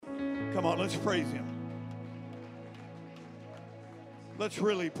Come on, let's praise him. Let's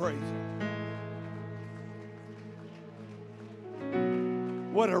really praise him.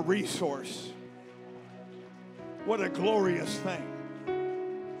 What a resource. What a glorious thing.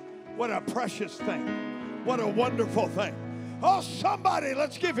 What a precious thing. What a wonderful thing. Oh, somebody,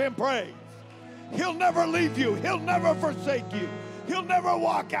 let's give him praise. He'll never leave you. He'll never forsake you. He'll never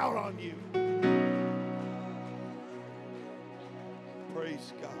walk out on you.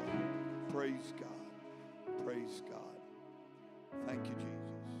 Praise God. Praise God. Praise God. Thank you, Jesus.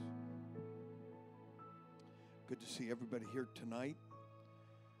 Good to see everybody here tonight.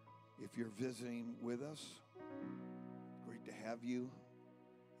 If you're visiting with us, great to have you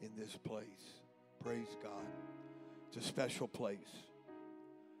in this place. Praise God. It's a special place.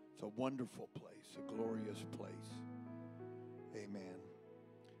 It's a wonderful place, a glorious place. Amen.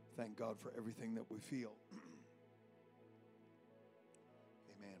 Thank God for everything that we feel.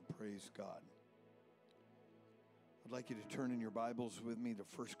 Amen. Praise God. I'd like you to turn in your Bibles with me to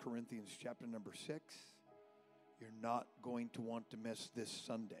 1 Corinthians chapter number 6. You're not going to want to miss this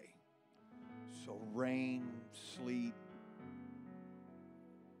Sunday. So rain, sleet.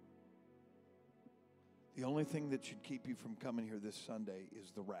 The only thing that should keep you from coming here this Sunday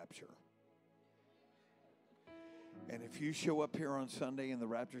is the rapture. And if you show up here on Sunday and the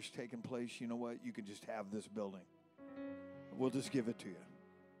rapture's taking place, you know what? You can just have this building. We'll just give it to you.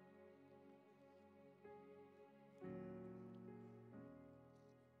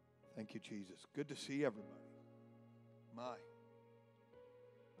 Thank you, Jesus. Good to see everybody. My.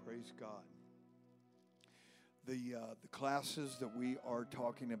 Praise God. The classes that we are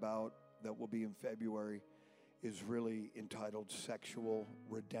talking about that will be in February is really entitled Sexual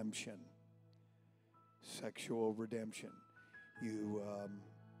Redemption. Sexual redemption. You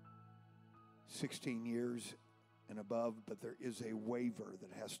 16 years and above, but there is a waiver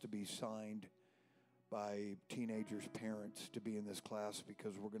that has to be signed by teenagers' parents to be in this class,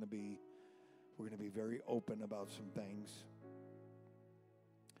 because we're going to be very open about some things.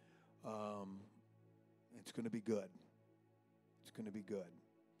 It's going to be good. It's going to be good.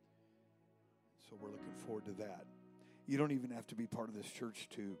 So we're looking forward to that. You don't even have to be part of this church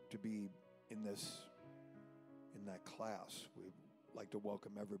to be in that class. We'd like to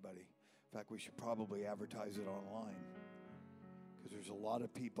welcome everybody. In fact, we should probably advertise it online, because there's a lot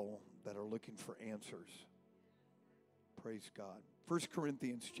of people that are looking for answers. Praise God. 1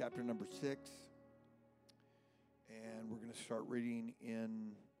 Corinthians chapter number 6. And we're going to start reading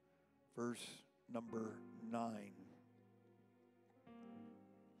in verse number 9.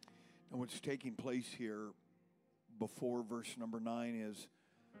 And what's taking place here before verse number 9 is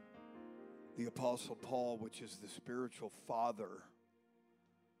the Apostle Paul, which is the spiritual father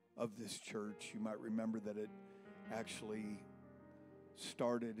of this church. You might remember that it actually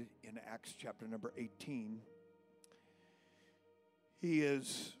started in Acts chapter number 18. He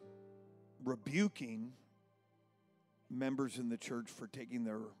is rebuking members in the church for taking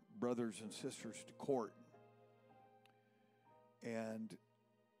their brothers and sisters to court, and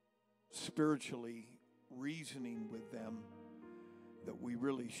spiritually reasoning with them that we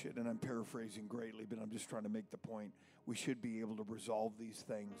really should, and I'm paraphrasing greatly, but I'm just trying to make the point, we should be able to resolve these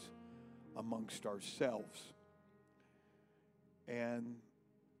things amongst ourselves. And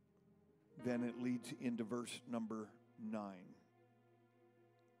then it leads into verse number 9.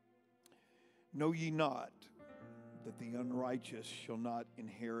 Know ye not that the unrighteous shall not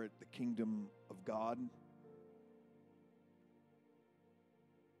inherit the kingdom of God?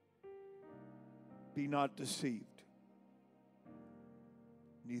 Be not deceived.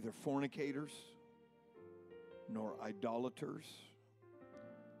 Neither fornicators, nor idolaters,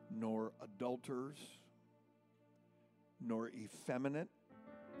 nor adulterers, nor effeminate,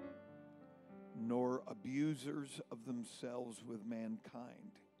 nor abusers of themselves with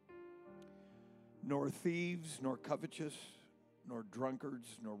mankind, nor thieves, nor covetous, nor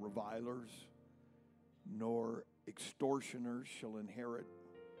drunkards, nor revilers, nor extortioners shall inherit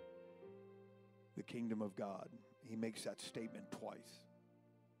the kingdom of God. He makes that statement twice.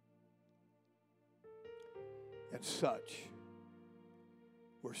 And such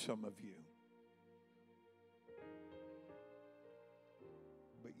were some of you.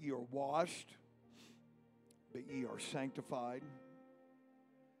 But ye are washed, but ye are sanctified,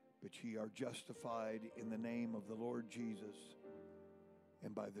 but ye are justified in the name of the Lord Jesus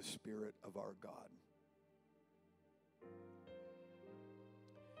and by the Spirit of our God.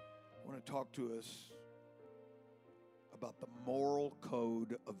 I want to talk to us about the moral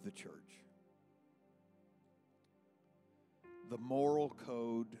code of the church. The moral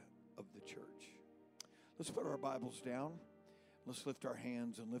code of the church. Let's put our Bibles down. Let's lift our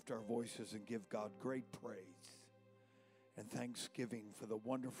hands and lift our voices and give God great praise and thanksgiving for the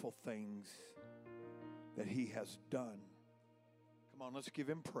wonderful things that He has done. Come on, let's give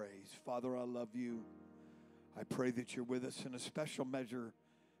Him praise. Father, I love you. I pray that you're with us in a special measure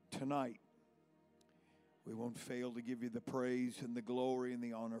tonight. We won't fail to give you the praise and the glory and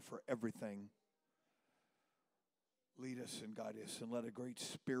the honor for everything. Lead us and guide us, and let a great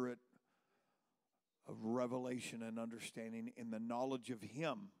spirit of revelation and understanding in the knowledge of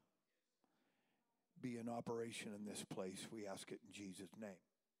Him be in operation in this place. We ask it in Jesus' name.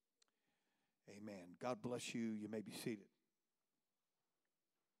 Amen. God bless you. You may be seated.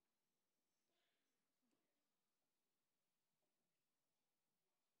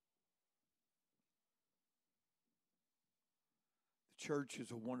 The church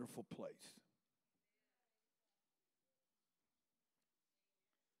is a wonderful place.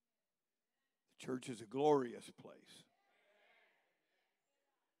 The church is a glorious place.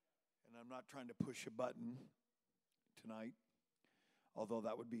 And I'm not trying to push a button tonight, although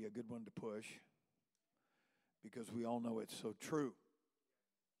that would be a good one to push, because we all know it's so true.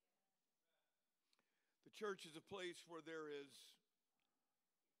 The church is a place where there is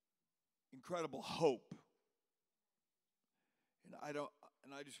incredible hope.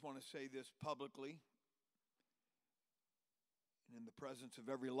 And I just want to say this publicly and in the presence of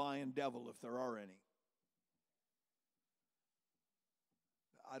every lion devil, if there are any.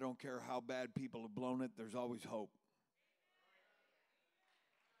 I don't care how bad people have blown it, there's always hope.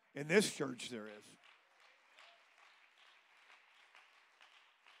 In this church, there is.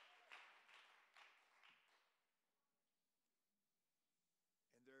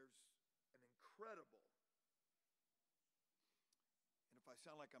 And there's an incredible, and if I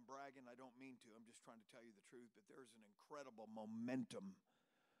sound like I'm bragging, I don't mean to. I'm just trying to tell you the truth, but there's an incredible momentum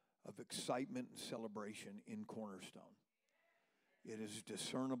of excitement and celebration in Cornerstone. It is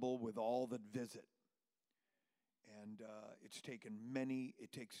discernible with all that visit. And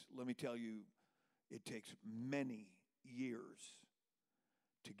let me tell you, it takes many years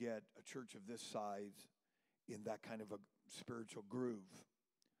to get a church of this size in that kind of a spiritual groove.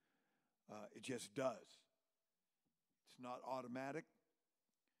 It just does. It's not automatic,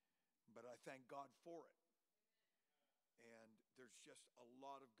 but I thank God for it. And there's just a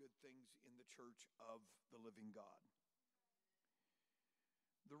lot of good things in the church of the living God.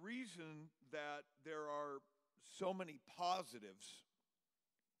 The reason that there are so many positives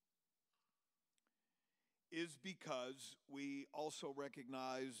is because we also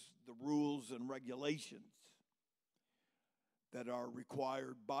recognize the rules and regulations that are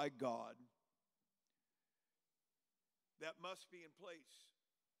required by God that must be in place.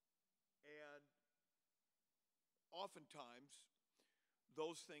 And oftentimes,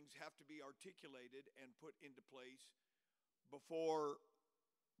 those things have to be articulated and put into place before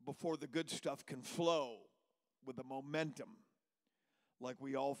the good stuff can flow with the momentum like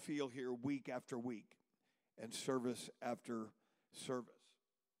we all feel here week after week and service after service.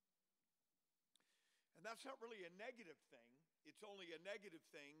 And that's not really a negative thing. It's only a negative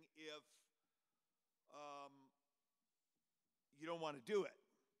thing if you don't want to do it.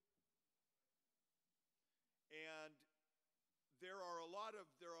 And there are a lot of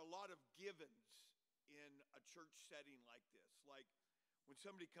givens in a church setting like this. Like when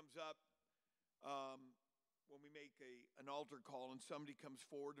somebody comes up, when we make an altar call and somebody comes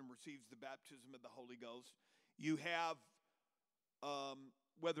forward and receives the baptism of the Holy Ghost, you have,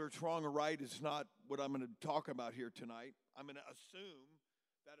 whether it's wrong or right is not what I'm going to talk about here tonight. I'm going to assume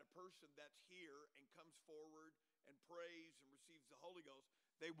that a person that's here and comes forward and prays and receives the Holy Ghost,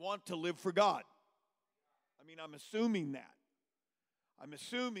 they want to live for God. I mean, I'm assuming that. I'm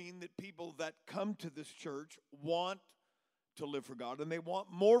assuming that people that come to this church want to live for God, and they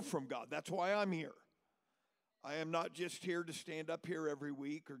want more from God. That's why I'm here. I am not just here to stand up here every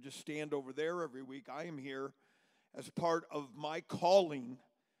week or just stand over there every week. I am here as part of my calling,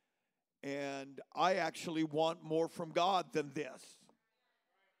 and I actually want more from God than this.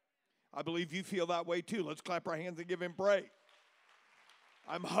 I believe you feel that way too. Let's clap our hands and give Him praise.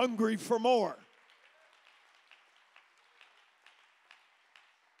 I'm hungry for more.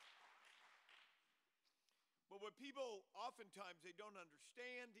 But what people oftentimes they don't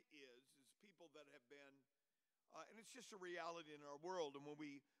understand is people that have been, and it's just a reality in our world. And when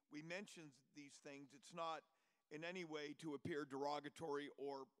we mention these things, it's not in any way to appear derogatory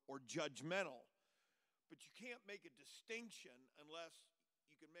or judgmental. But you can't make a distinction unless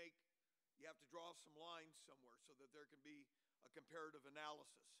you have to draw some lines somewhere so that there can be a comparative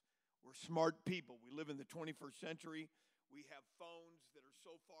analysis. We're smart people. We live in the 21st century. We have phones that are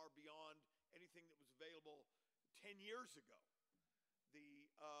so far beyond anything that was available 10 years ago. the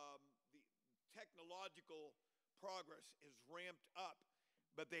technological progress is ramped up,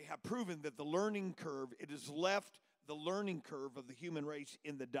 but they have proven that the learning curve, it has left the learning curve of the human race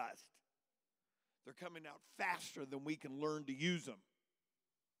in the dust. They're coming out faster than we can learn to use them.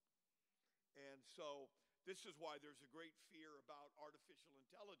 And so this is why there's a great fear about artificial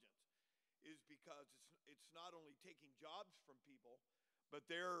intelligence, is because it's not only taking jobs from people, but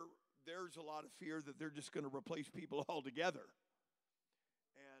there's a lot of fear that they're just going to replace people altogether.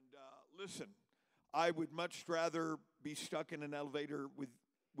 And listen, I would much rather be stuck in an elevator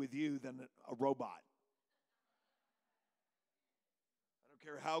with you than a robot. I don't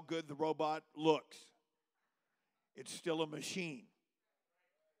care how good the robot looks. It's still a machine.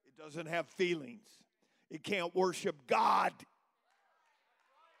 It doesn't have feelings. It can't worship God.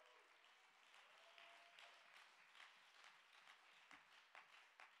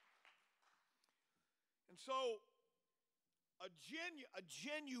 And so a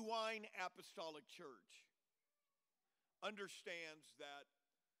genuine apostolic church understands that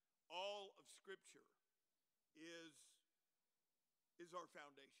all of Scripture is our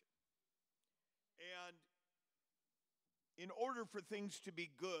foundation. And in order for things to be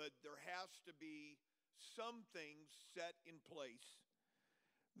good, there has to be some things set in place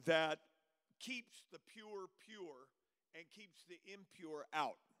that keeps the pure pure and keeps the impure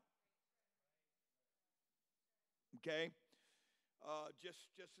out. Okay?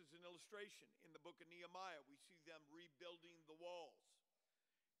 Just as an illustration, in the book of Nehemiah, we see them rebuilding the walls.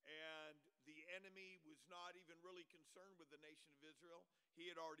 And the enemy was not even really concerned with the nation of Israel. He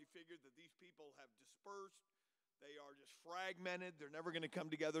had already figured that these people have dispersed. They are just fragmented. They're never going to come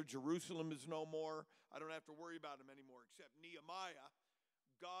together. Jerusalem is no more. I don't have to worry about them anymore, except Nehemiah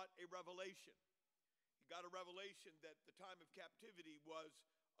got a revelation. He got a revelation that the time of captivity was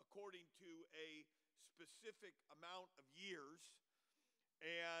according to a specific amount of years,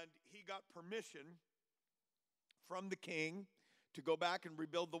 and he got permission from the king to go back and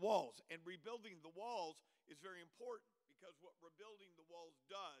rebuild the walls. And rebuilding the walls is very important, because what rebuilding the walls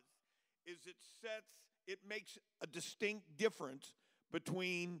does is it makes a distinct difference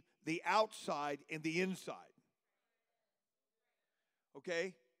between the outside and the inside.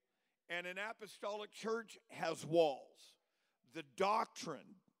 Okay? And an apostolic church has walls. The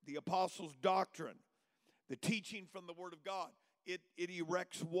doctrine, the apostles' doctrine, the teaching from the Word of God, it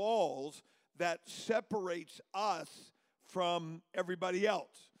erects walls that separates us from everybody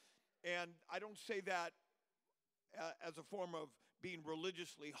else. And I don't say that as a form of being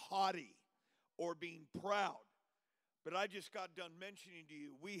religiously haughty or being proud, but I just got done mentioning to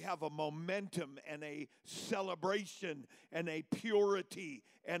you, we have a momentum and a celebration and a purity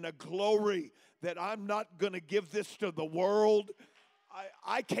and a glory that I'm not going to give this to the world.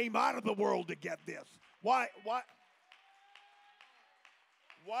 I came out of the world to get this. Why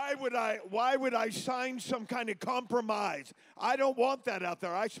would I sign some kind of compromise? I don't want that out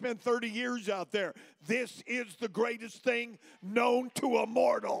there. I spent 30 years out there. This is the greatest thing known to a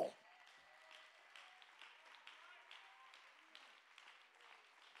mortal.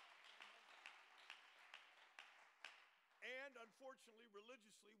 And unfortunately,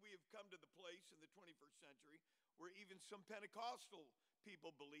 religiously, we have come to the place in the 21st century where even some Pentecostal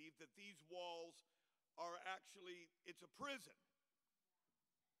people believe that these walls are actually, it's a prison.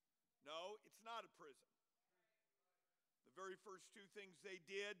 No, it's not a prison. The very first two things they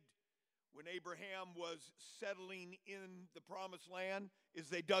did when Abraham was settling in the promised land is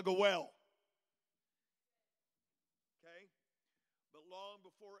they dug a well. Okay? But long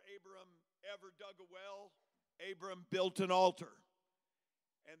before Abram ever dug a well, Abram built an altar.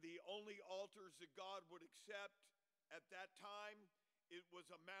 And the only altars that God would accept at that time, it was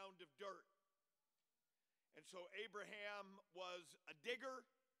a mound of dirt. And so Abraham was a digger,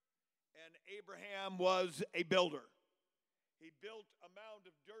 and Abraham was a builder. He built a mound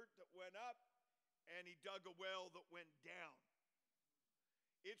of dirt that went up, and he dug a well that went down.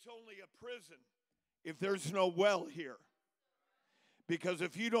 It's only a prison if there's no well here. Because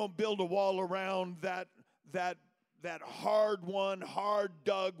if you don't build a wall around that hard-won,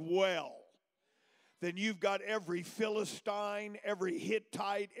 hard-dug well, then you've got every Philistine, every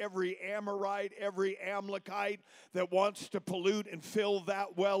Hittite, every Amorite, every Amalekite that wants to pollute and fill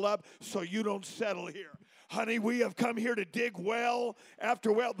that well up, so you don't settle here. Honey, we have come here to dig well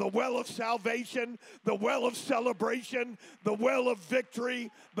after well, the well of salvation, the well of celebration, the well of victory,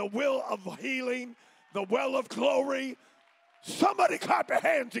 the well of healing, the well of glory. Somebody clap your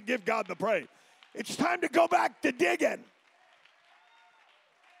hands and give God the praise. It's time to go back to digging.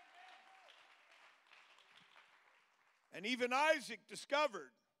 And even Isaac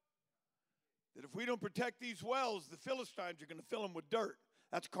discovered That if we don't protect these wells, the Philistines are going to fill them with dirt.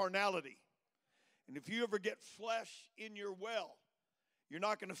 That's carnality. And if you ever get flesh in your well, you're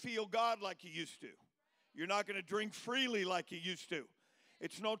not going to feel God like you used to. You're not going to drink freely like you used to.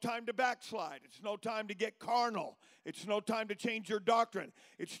 It's no time to backslide. It's no time to get carnal. It's no time to change your doctrine.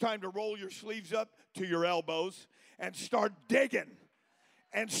 It's time to roll your sleeves up to your elbows and start digging.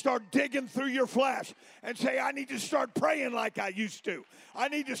 And start digging through your flesh and say, I need to start praying like I used to. I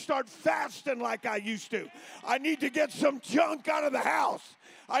need to start fasting like I used to. I need to get some junk out of the house.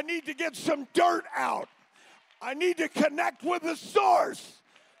 I need to get some dirt out. I need to connect with the source.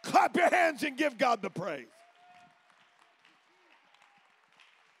 Clap your hands and give God the praise.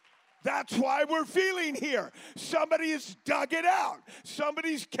 That's why we're feeling here. Somebody has dug it out.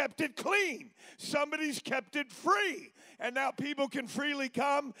 Somebody's kept it clean. Somebody's kept it free. And now people can freely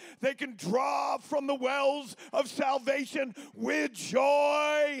come. They can draw from the wells of salvation with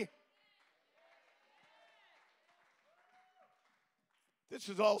joy. This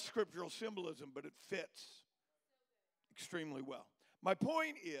is all scriptural symbolism, but it fits extremely well. My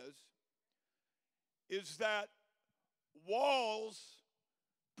point is that walls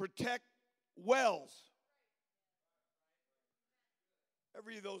protect wells.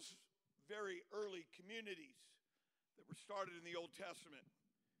 Every of those very early communities that were started in the Old Testament,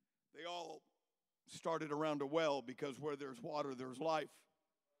 they all started around a well, because where there's water, there's life.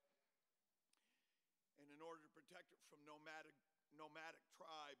 And in order to protect it from nomadic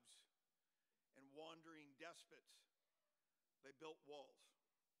tribes and wandering despots, they built walls.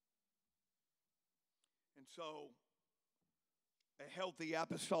 And so a healthy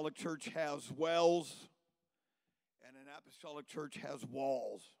apostolic church has wells, and an apostolic church has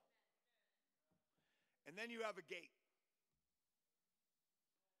walls. And then you have a gate.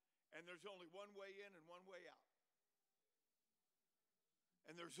 And there's only one way in and one way out.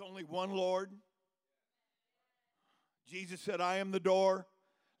 And there's only one Lord. Jesus said, I am the door.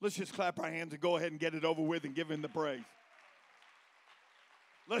 Let's just clap our hands and go ahead and get it over with and give him the praise.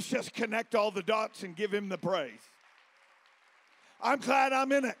 Let's just connect all the dots and give him the praise. I'm glad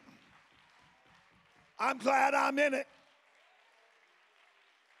I'm in it. I'm glad I'm in it.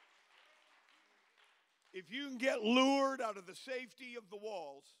 If you can get lured out of the safety of the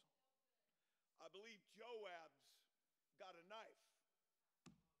walls, I believe Joab's got a knife.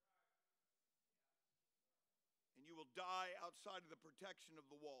 And you will die outside of the protection of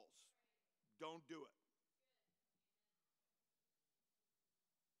the walls. Don't do it.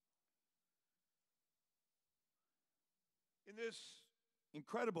 In this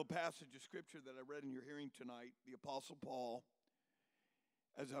incredible passage of Scripture that I read in your hearing tonight, the Apostle Paul,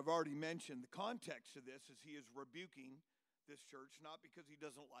 as I've already mentioned, the context of this is he is rebuking this church, not because he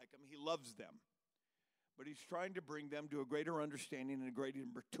doesn't like them, he loves them. But he's trying to bring them to a greater understanding and a greater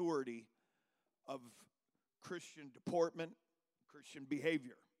maturity of Christian deportment, Christian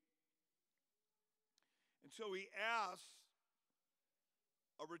behavior. And so he asks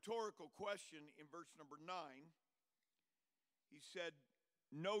a rhetorical question in verse number 9. He said,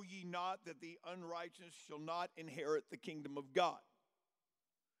 know ye not that the unrighteous shall not inherit the kingdom of God?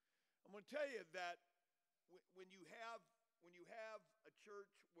 I'm going to tell you that when you have a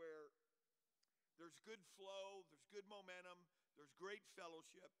church where there's good flow, there's good momentum, there's great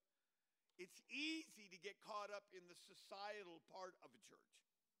fellowship, it's easy to get caught up in the societal part of a church.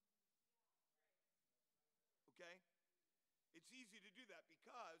 Okay? It's easy to do that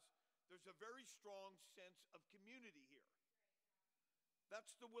because there's a very strong sense of community here.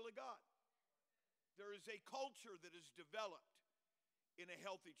 That's the will of God. There is a culture that is developed in a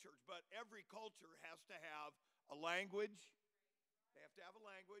healthy church, but every culture has to have a language. They have to have a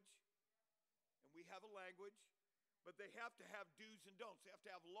language, and we have a language, but they have to have do's and don'ts. They have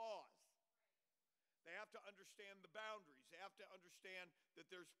to have laws. They have to understand the boundaries. They have to understand that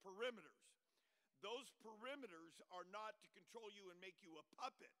there's perimeters. Those perimeters are not to control you and make you a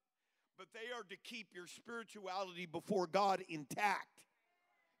puppet, but they are to keep your spirituality before God intact.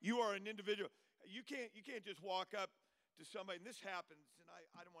 You are an individual. You can't just walk up to somebody, and this happens, and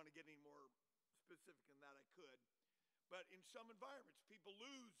I don't want to get any more specific than that. I could. But in some environments, people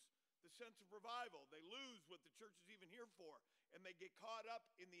lose the sense of revival. They lose what the church is even here for, and they get caught up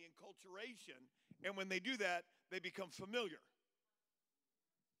in the enculturation, and when they do that, they become familiar.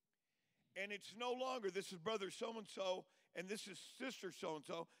 And it's no longer, this is brother so-and-so, and this is sister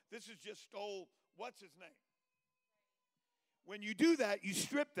so-and-so. This is just what's his name? When you do that, you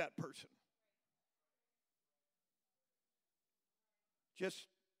strip that person. Just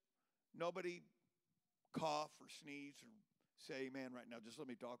nobody cough or sneeze or say amen right now. Just let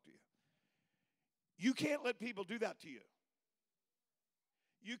me talk to you. You can't let people do that to you.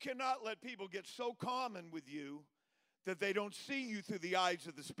 You cannot let people get so common with you that they don't see you through the eyes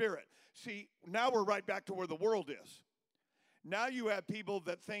of the Spirit. See, now we're right back to where the world is. Now you have people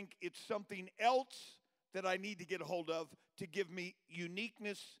that think it's something else that I need to get a hold of to give me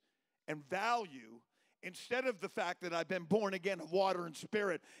uniqueness and value, instead of the fact that I've been born again of water and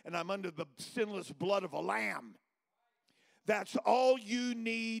spirit and I'm under the sinless blood of a lamb. That's all you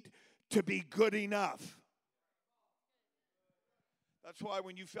need to be good enough. That's why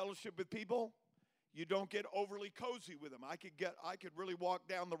when you fellowship with people, you don't get overly cozy with them. I could really walk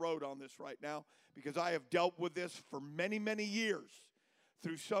down the road on this right now, because I have dealt with this for many, many years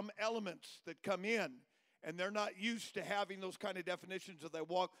through some elements that come in, and they're not used to having those kind of definitions of they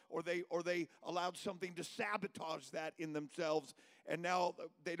walk, or they allowed something to sabotage that in themselves, and now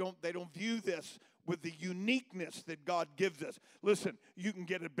they don't view this with the uniqueness that God gives us. Listen, you can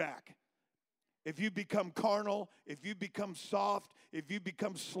get it back. If you become carnal, if you become soft, if you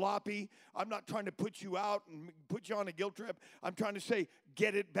become sloppy, I'm not trying to put you out and put you on a guilt trip. I'm trying to say,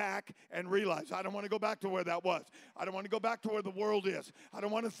 get it back and realize, I don't want to go back to where that was. I don't want to go back to where the world is. I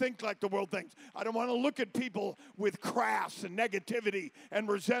don't want to think like the world thinks. I don't want to look at people with crass and negativity and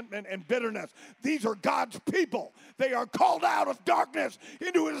resentment and bitterness. These are God's people. They are called out of darkness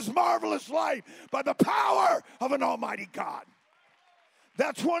into His marvelous light by the power of an almighty God.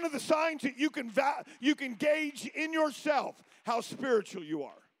 That's one of the signs that you can gauge in yourself how spiritual you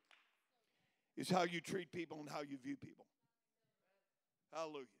are, is how you treat people and how you view people.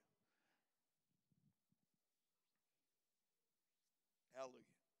 Hallelujah. Hallelujah.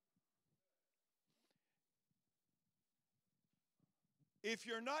 If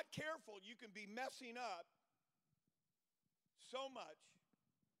you're not careful, you can be messing up so much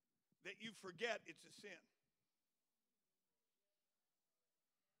that you forget it's a sin.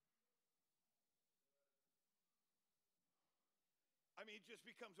 I mean, it just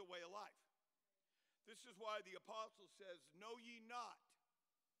becomes a way of life. This is why the apostle says, know ye not,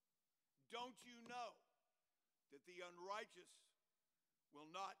 don't you know, that the unrighteous will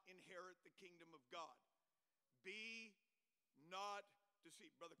not inherit the kingdom of God. Be not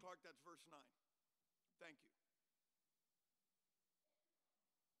deceived. Brother Clark, that's verse 9. Thank you.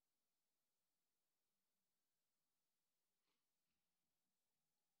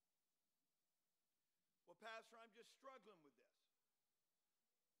 Well, Pastor, I'm just struggling with this.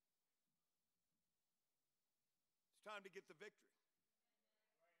 It's time to get the victory.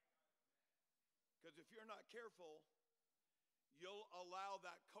 Because if you're not careful, you'll allow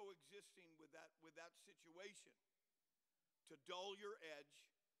that coexisting with that situation to dull your edge,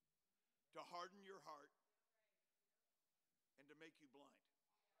 to harden your heart, and to make you blind.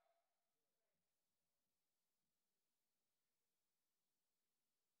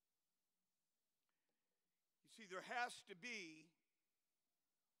 You see, there has to be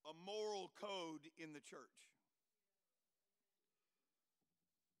a moral code in the church.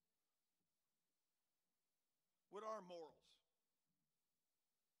 What are morals?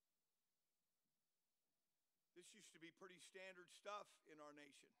 This used to be pretty standard stuff in our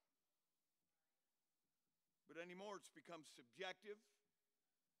nation. But anymore it's become subjective.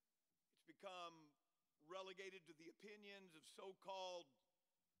 It's become relegated to the opinions of so-called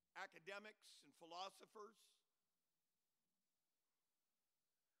academics and philosophers.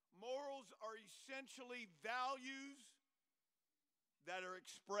 Morals are essentially values that are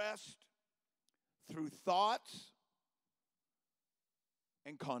expressed through thoughts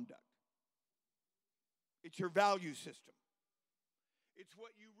and conduct. It's your value system. It's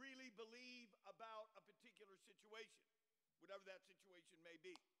what you really believe about a particular situation, whatever that situation may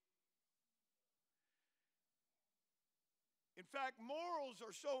be. In fact, morals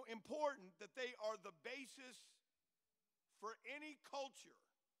are so important that they are the basis for any culture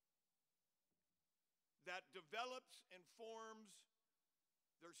that develops and forms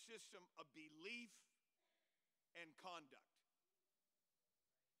their system of belief and conduct.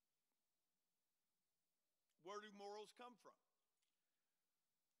 Where do morals come from?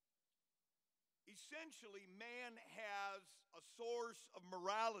 Essentially, man has a source of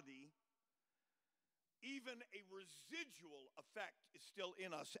morality. Even a residual effect is still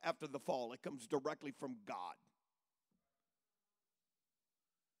in us after the fall. It comes directly from God.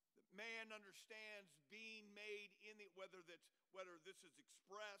 Man understands being made in the, whether this is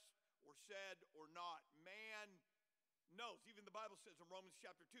expressed or said or not. Man knows, even the Bible says in Romans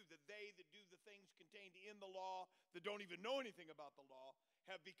chapter 2, that they that do the things contained in the law, that don't even know anything about the law,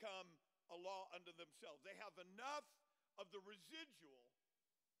 have become a law unto themselves. They have enough of the residual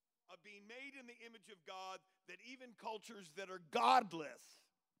of being made in the image of God that even cultures that are godless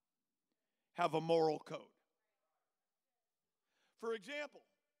have a moral code. For example,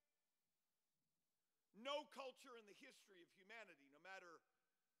 no culture in the history of humanity, no matter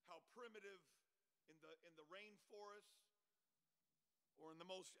how primitive in the rainforests or in the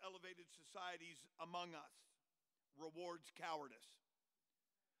most elevated societies among us, rewards cowardice.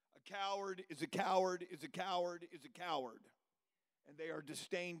 A coward is a coward is a coward is a coward, and they are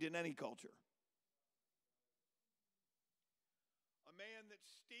disdained in any culture. A man that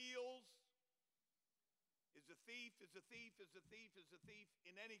steals is a thief, is a thief, is a thief, is a thief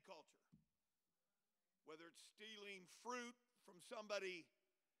in any culture. Whether it's stealing fruit from somebody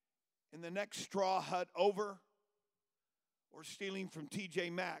in the next straw hut over, or stealing from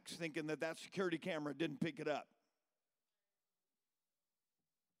TJ Maxx thinking that that security camera didn't pick it up.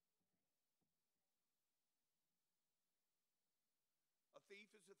 A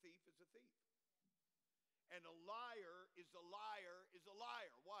thief is a thief is a thief. And a liar is a liar is a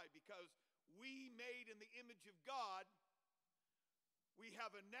liar. Why? Because we, made in the image of God, we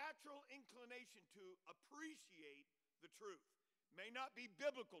have a natural inclination to appreciate the truth. May not be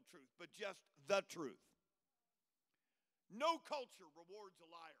biblical truth, but just the truth. No culture rewards a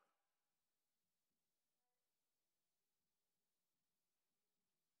liar.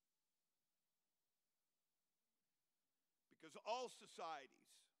 Because all societies,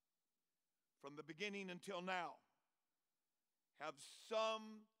 from the beginning until now, have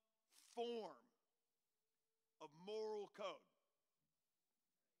some form of moral code.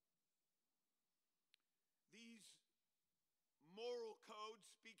 These moral codes,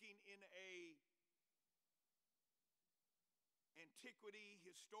 speaking in a antiquity,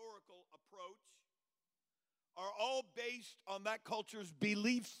 historical approach, are all based on that culture's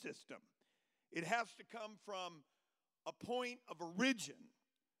belief system. It has to come from a point of origin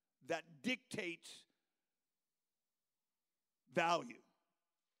that dictates value,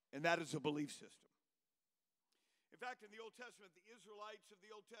 and that is a belief system. In fact, in the Old Testament, the Israelites of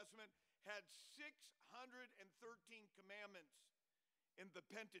the Old Testament had 613 commandments in the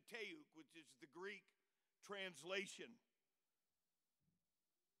Pentateuch, which is the Greek translation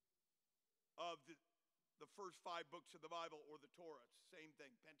of the first 5 books of the Bible, or the Torah. It's the same thing,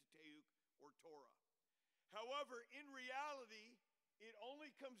 Pentateuch or Torah. However, in reality, it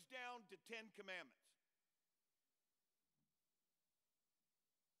only comes down to 10 commandments.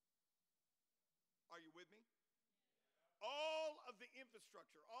 Are you with me? All of the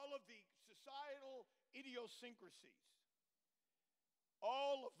infrastructure, all of the societal idiosyncrasies,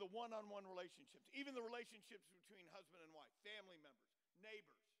 all of the one-on-one relationships, even the relationships between husband and wife, family members,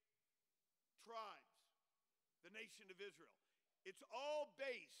 neighbors, tribes, the nation of Israel, it's all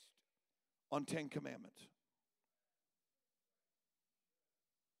based on 10 commandments.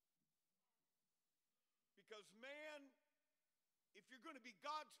 Because man, if you're going to be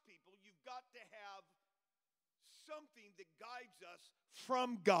God's people, you've got to have something that guides us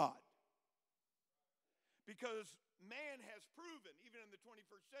from God. Because man has proven, even in the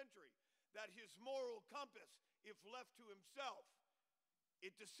 21st century, that his moral compass, if left to himself,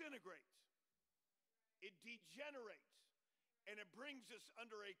 it disintegrates, it degenerates, and it brings us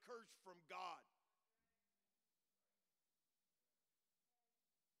under a curse from God.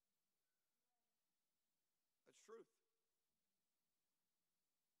 That's truth.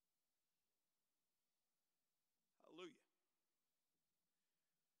 Hallelujah.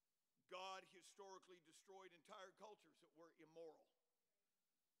 God historically destroyed entire cultures that were immoral.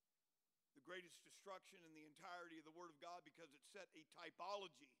 The greatest destruction in the entirety of the Word of God, because it set a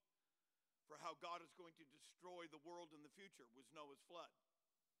typology for how God is going to destroy the world in the future, was Noah's flood.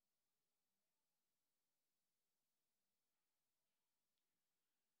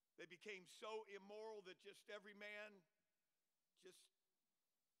 They became so immoral that just every man, just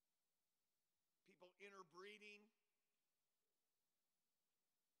people interbreeding.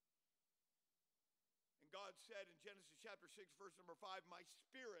 And God said in Genesis chapter 6, verse number 5, my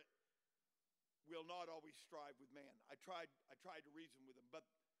spirit will not always strive with man. I tried to reason with him, but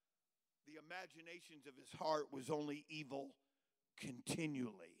the imaginations of his heart was only evil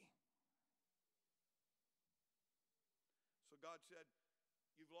continually. So God said,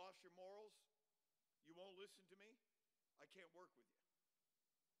 you've lost your morals. You won't listen to me. I can't work with you.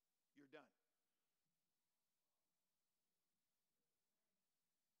 You're done.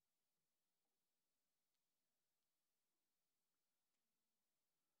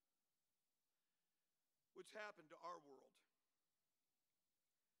 What's happened to our world?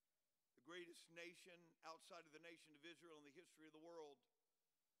 The greatest nation outside of the nation of Israel in the history of the world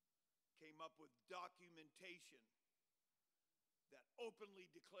came up with documentation that openly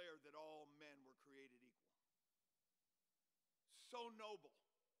declared that all men were created equal. So noble,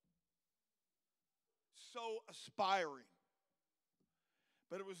 so aspiring,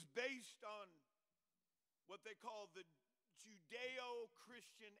 But it was based on what they call the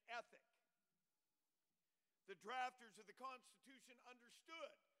Judeo-Christian ethic. The drafters of the Constitution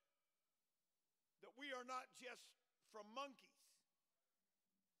understood that we are not just from monkeys.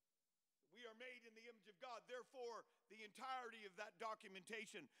 We are made in the image of God. Therefore, the entirety of that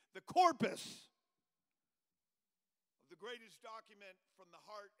documentation, the corpus of the greatest document from the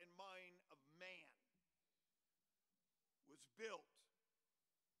heart and mind of man, was built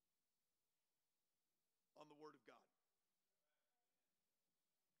on the Word of God.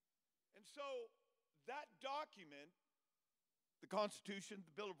 And so that document, the Constitution,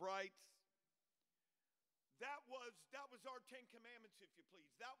 the Bill of Rights, that was our Ten Commandments, if you please.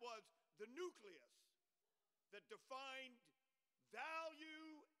 That was the nucleus that defined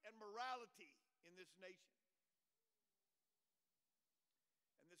value and morality in this nation.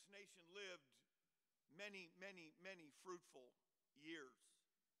 And this nation lived many, many, many fruitful years.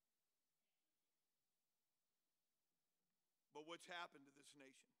 But what's happened to this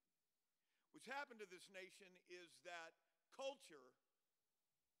nation? What's happened to this nation is that culture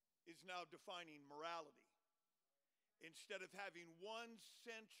is now defining morality. Instead of having one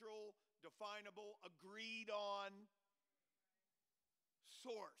central, definable, agreed on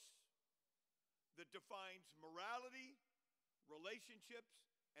source that defines morality, relationships,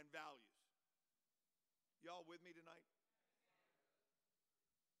 and values. Y'all with me tonight?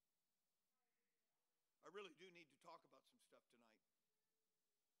 I really do need to talk about some stuff tonight.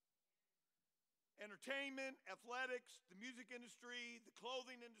 Entertainment, athletics, the music industry, the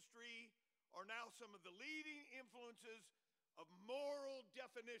clothing industry are now some of the leading influences of moral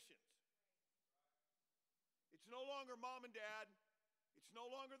definitions. It's no longer mom and dad. It's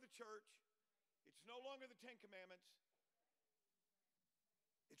no longer the church. It's no longer the Ten Commandments.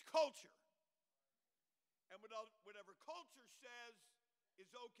 It's culture. And whatever culture says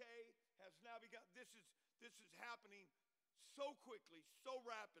is okay has now begun. This is happening so quickly, so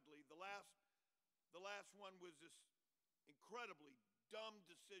rapidly. The last one was this incredibly dumb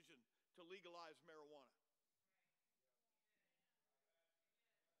decision to legalize marijuana.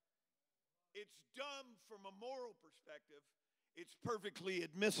 It's dumb from a moral perspective. It's perfectly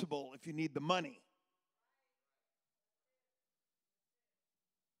admissible if you need the money.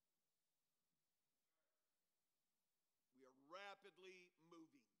 We are rapidly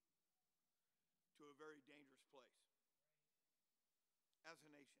moving to a very dangerous place as a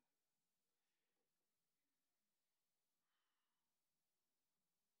nation.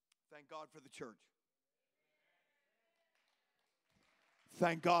 Thank God for the church.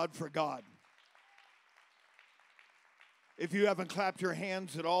 Thank God for God. If you haven't clapped your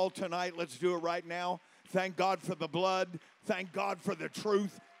hands at all tonight, let's do it right now. Thank God for the blood. Thank God for the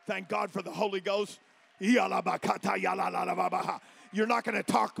truth. Thank God for the Holy Ghost. You're not going to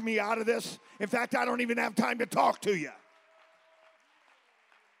talk me out of this. In fact, I don't even have time to talk to you.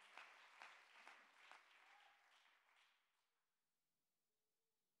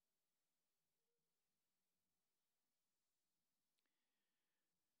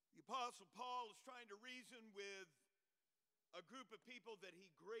 The Apostle Paul is trying to reason with a group of people that he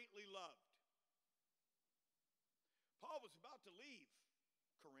greatly loved. Paul was about to leave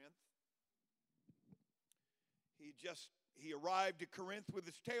Corinth. He arrived at Corinth with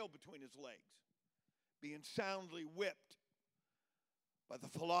his tail between his legs, being soundly whipped by the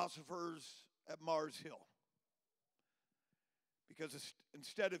philosophers at Mars Hill. Because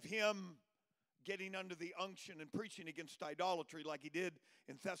instead of him getting under the unction and preaching against idolatry like he did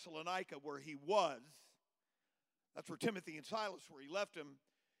in Thessalonica where he was, that's where Timothy and Silas were. He left him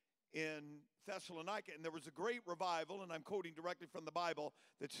in Thessalonica, and there was a great revival, and I'm quoting directly from the Bible,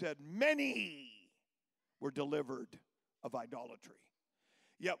 that said, many were delivered of idolatry.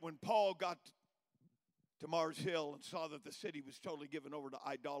 Yet when Paul got to Mars Hill and saw that the city was totally given over to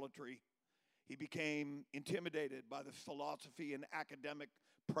idolatry, he became intimidated by the philosophy and academic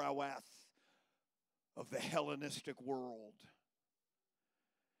prowess of the Hellenistic world.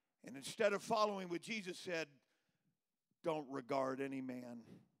 And instead of following what Jesus said, don't regard any man,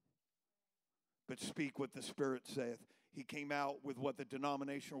 but speak what the Spirit saith. He came out with what the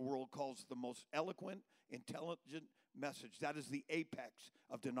denominational world calls the most eloquent, intelligent message. That is the apex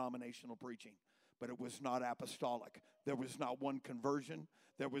of denominational preaching. But it was not apostolic. There was not one conversion.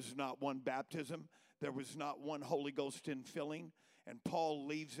 There was not one baptism. There was not one Holy Ghost infilling. And Paul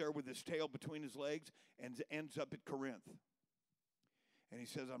leaves there with his tail between his legs and ends up at Corinth. And he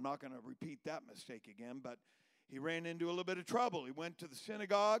says, I'm not going to repeat that mistake again, but he ran into a little bit of trouble. He went to the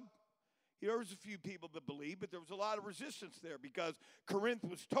synagogue. There was a few people that believed, but there was a lot of resistance there because Corinth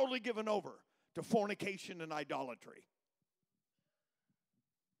was totally given over to fornication and idolatry.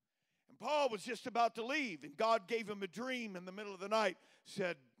 Paul was just about to leave, and God gave him a dream in the middle of the night,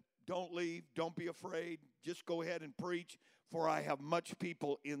 said, don't leave, don't be afraid, just go ahead and preach, for I have much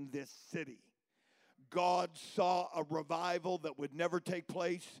people in this city. God saw a revival that would never take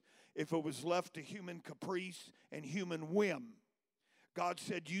place if it was left to human caprice and human whim. God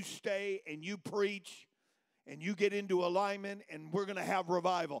said, you stay and you preach and you get into alignment and we're going to have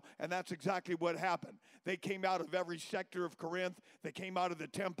revival. And that's exactly what happened. They came out of every sector of Corinth. They came out of the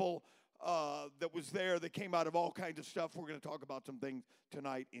temple that was there. They came out of all kinds of stuff. We're going to talk about some things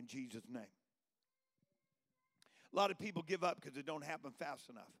tonight in Jesus' name. A lot of people give up because it don't happen fast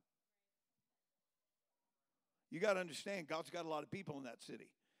enough. You got to understand, God's got a lot of people in that city.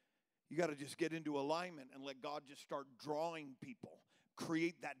 You got to just get into alignment and let God just start drawing people.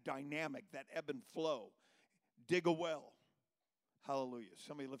 Create that dynamic, that ebb and flow. Dig a well. Hallelujah.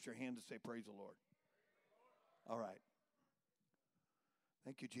 Somebody lift your hand and say, praise the Lord. All right.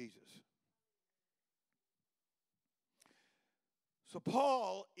 Thank you, Jesus. So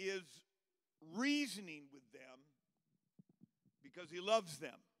Paul is reasoning with them because he loves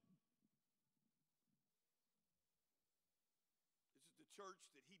them. This is the church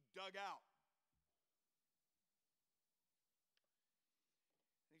that he dug out.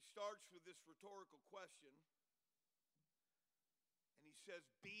 And he starts with this rhetorical question. And he says,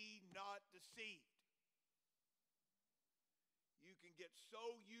 be not deceived. You can get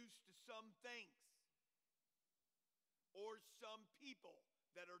so used to some things or some people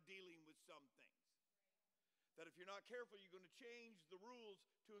that are dealing with some things that if you're not careful, you're going to change the rules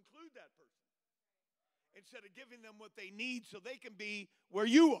to include that person instead of giving them what they need so they can be where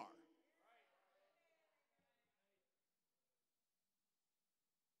you are.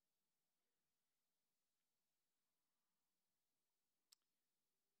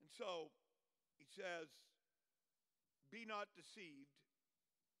 And so he says, be not deceived,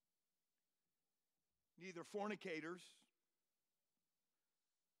 neither fornicators,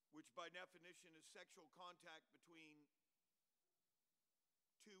 which by definition is sexual contact between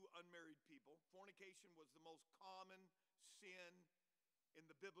two unmarried people. Fornication was the most common sin in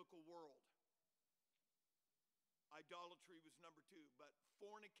the biblical world. Idolatry was number 2, but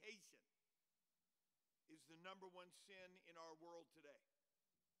fornication is the number 1 sin in our world today.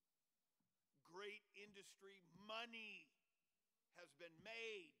 Great industry, money has been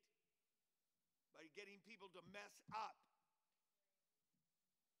made by getting people to mess up.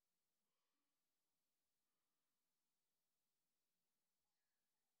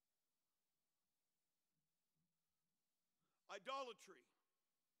 Idolatry.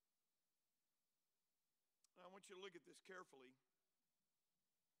 I want you to look at this carefully.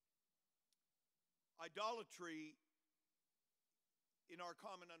 Idolatry, in our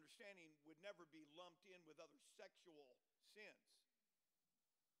common understanding, would never be lumped in with other sexual sins.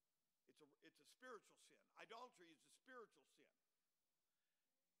 It's a spiritual sin. Idolatry is a spiritual sin.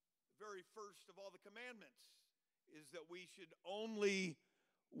 The very first of all the commandments is that we should only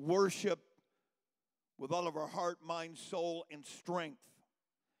worship with all of our heart, mind, soul, and strength.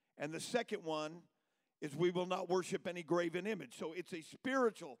 And the second one is we will not worship any graven image. So it's a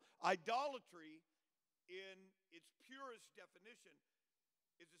spiritual. Idolatry, in its purest definition,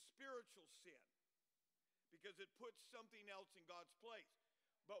 is a spiritual sin because it puts something else in God's place.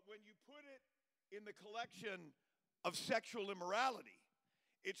 But when you put it in the collection of sexual immorality,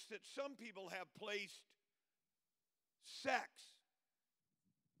 it's that some people have placed sex.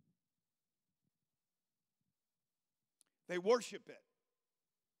 They worship it.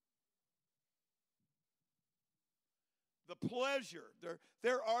 The pleasure.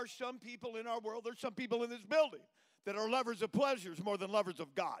 There are some people in our world, there's some people in this building that are lovers of pleasures more than lovers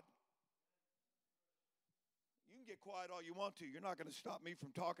of God. You can get quiet all you want to. You're not going to stop me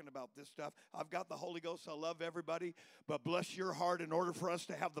from talking about this stuff. I've got the Holy Ghost. I love everybody. But bless your heart, in order for us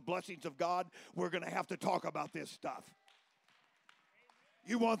to have the blessings of God, we're going to have to talk about this stuff.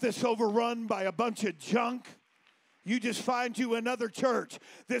 You want this overrun by a bunch of junk? You just find you another church.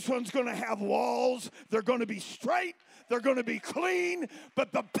 This one's going to have walls. They're going to be straight. They're going to be clean.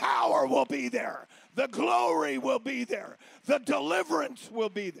 But the power will be there. The glory will be there. The deliverance will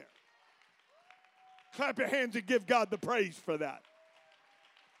be there. Clap your hands and give God the praise for that.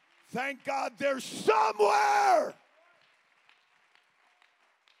 Thank God there's somewhere.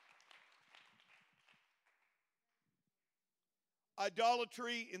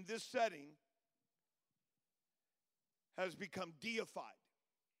 Idolatry in this setting has become deified.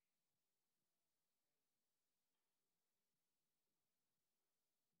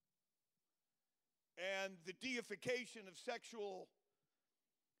 And the deification of sexual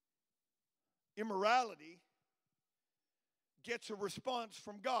immorality gets a response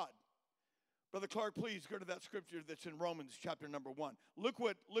from God. Brother Clark, please go to that scripture that's in Romans chapter number 1. Look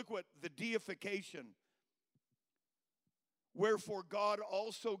what the deification. Wherefore God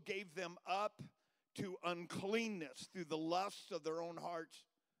also gave them up to uncleanness through the lusts of their own hearts,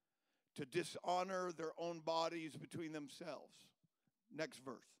 to dishonor their own bodies between themselves. Next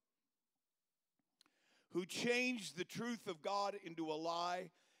verse. Who changed the truth of God into a lie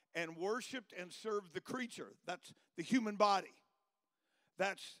and worshiped and served the creature. That's the human body.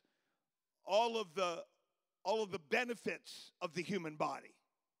 That's all of the benefits of the human body.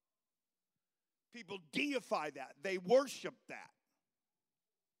 People deify that. They worship that.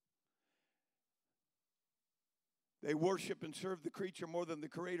 They worship and serve the creature more than the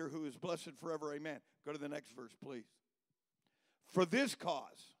Creator, who is blessed forever. Amen. Go to the next verse, please. For this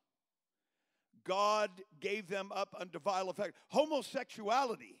cause, God gave them up unto vile affection.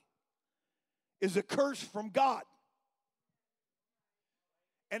 Homosexuality is a curse from God.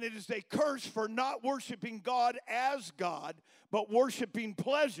 And it is a curse for not worshiping God as God, but worshiping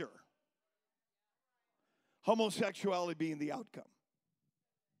pleasure. Homosexuality being the outcome.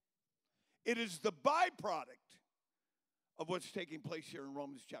 It is the byproduct of what's taking place here in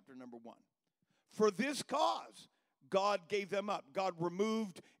Romans chapter number 1. For this cause, God gave them up. God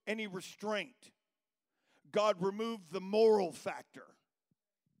removed any restraint. God removed the moral factor.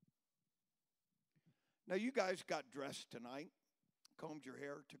 Now, you guys got dressed tonight, combed your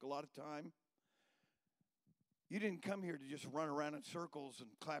hair, took a lot of time. You didn't come here to just run around in circles and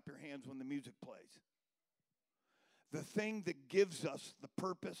clap your hands when the music plays. The thing that gives us the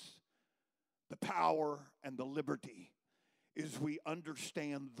purpose, the power, and the liberty is we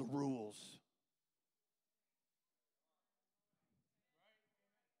understand the rules.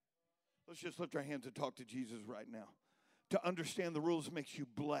 Let's just lift our hands and talk to Jesus right now. To understand the rules makes you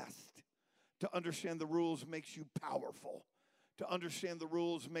blessed. To understand the rules makes you powerful. To understand the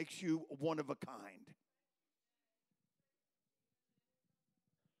rules makes you one of a kind.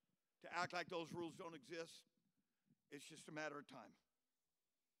 To act like those rules don't exist, it's just a matter of time.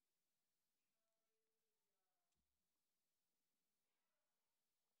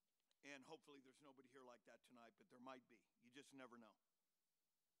 And hopefully there's nobody here like that tonight, but there might be. You just never know.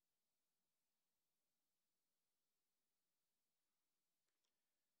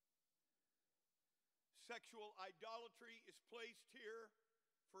 Sexual idolatry is placed here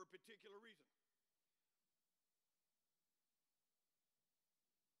for a particular reason.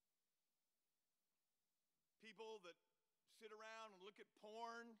 People that sit around and look at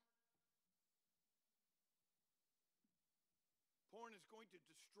porn. Porn is going to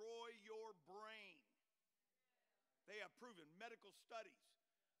destroy your brain. They have proven, medical studies,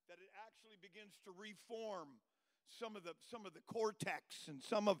 that it actually begins to reform some of the cortex and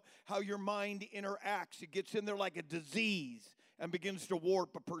some of how your mind interacts. It gets in there like a disease and begins to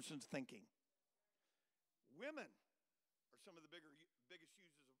warp a person's thinking. Women are some of the biggest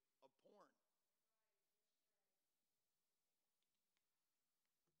users of porn.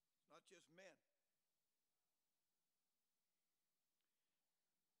 It's not just men.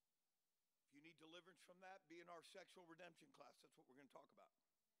 If you need deliverance from that, be in our sexual redemption class. That's what we're going to talk about.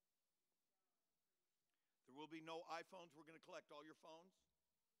 There will be no iPhones. We're going to collect all your phones.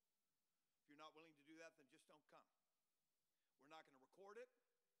 If you're not willing to do that, then just don't come. We're not going to record it.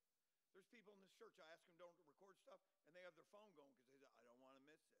 There's people in this church, I ask them don't record stuff, and they have their phone going because they say, I don't want to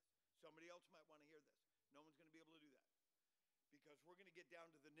miss this. Somebody else might want to hear this. No one's going to be able to do that. Because we're going to get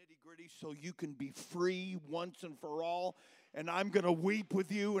down to the nitty-gritty so you can be free once and for all, and I'm going to weep with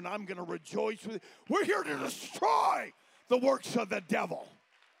you, and I'm going to rejoice with you. We're here to destroy the works of the devil.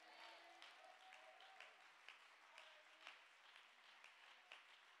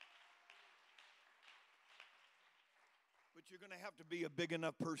 You're going to have to be a big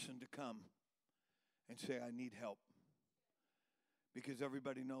enough person to come and say, I need help. Because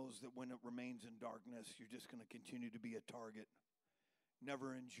everybody knows that when it remains in darkness, you're just going to continue to be a target,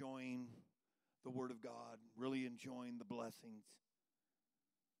 never enjoying the Word of God, really enjoying the blessings.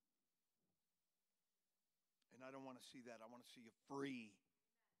 And I don't want to see that. I want to see you free.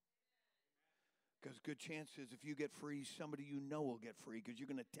 Because good chance is if you get free, somebody you know will get free because you're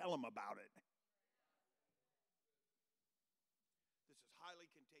going to tell them about it. Highly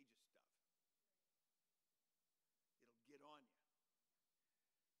contagious stuff. It'll get on you.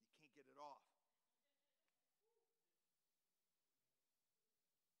 You can't get it off.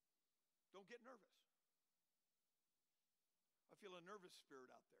 Don't get nervous. I feel a nervous spirit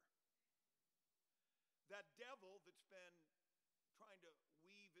out there. That devil that's been trying to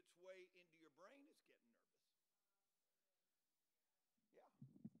weave its way into your brain is getting nervous. Yeah.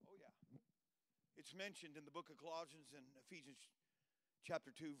 Oh, yeah. It's mentioned in the book of Colossians and Ephesians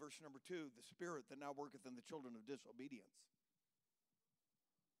chapter 2, verse number 2, the spirit that now worketh in the children of disobedience.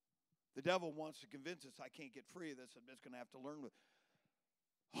 The devil wants to convince us I can't get free of this. I'm just going to have to learn with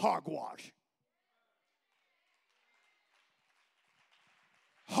hogwash.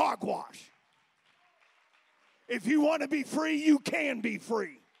 Hogwash. If you want to be free, you can be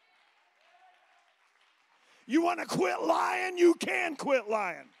free. You want to quit lying, you can quit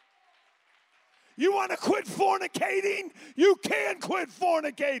lying. You want to quit fornicating, you can quit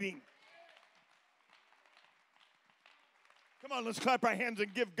fornicating. Come on, let's clap our hands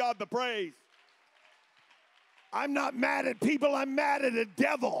and give God the praise. I'm not mad at people, I'm mad at a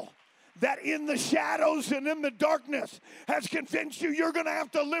devil that in the shadows and in the darkness has convinced you you're going to have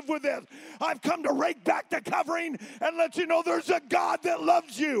to live with this. I've come to rake back the covering and let you know there's a God that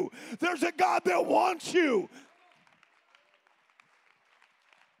loves you. There's a God that wants you.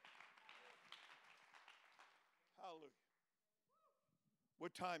 Hallelujah.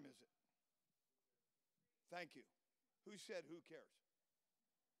 What time is it? Thank you. Who said who cares?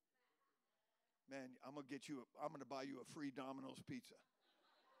 Man, I'm going to buy you a free Domino's pizza.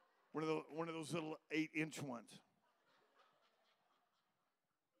 One of those little 8-inch ones.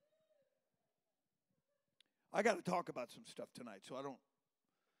 I got to talk about some stuff tonight, so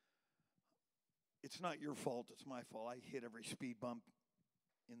it's not your fault, it's my fault. I hit every speed bump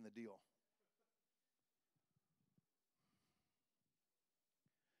in the deal.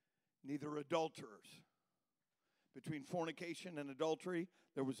 Neither adulterers. Between fornication and adultery,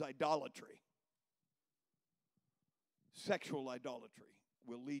 there was idolatry. Sexual idolatry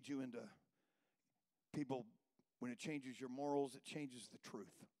will lead you into people, when it changes your morals, it changes the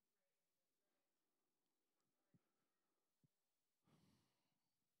truth.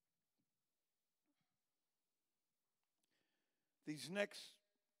 These next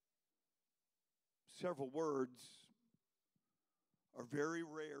several words are very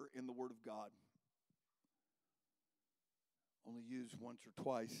rare in the Word of God. Only used once or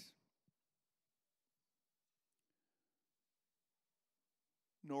twice.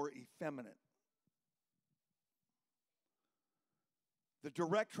 Nor effeminate. The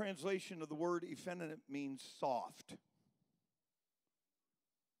direct translation of the word effeminate means soft.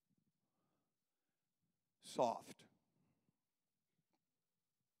 Soft.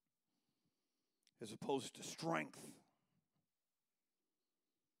 As opposed to strength.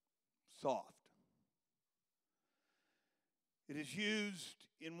 Soft. It is used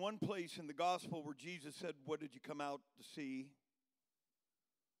in one place in the gospel where Jesus said, "What did you come out to see?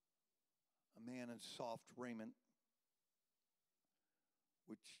 A man in soft raiment,"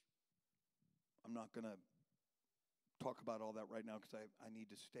 which I'm not going to talk about all that right now because I need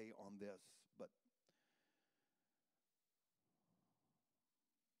to stay on this. But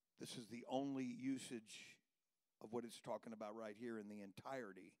this is the only usage of what it's talking about right here in the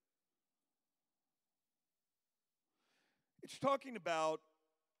entirety. It's talking about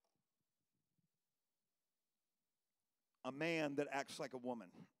a man that acts like a woman.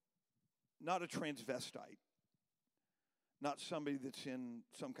 Not a transvestite. Not somebody that's in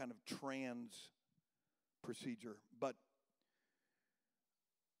some kind of trans procedure. But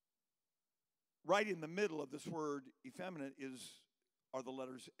right in the middle of this word effeminate are the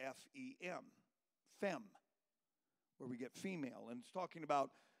letters F-E-M. Femme. Where we get female. And it's talking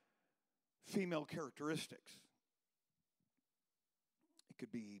about female characteristics. It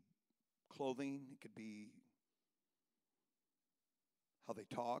could be clothing. It could be how they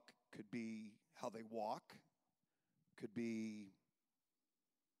talk. Could be how they walk. Could be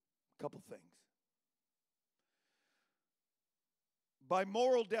a couple things. By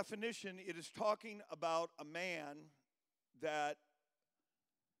moral definition, it is talking about a man that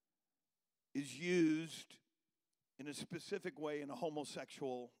is used in a specific way in a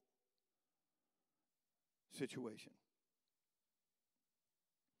homosexual situation.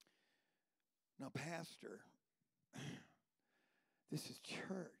 Now, Pastor, this is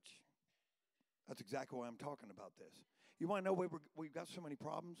church. That's exactly why I'm talking about this. You want to know why we've got so many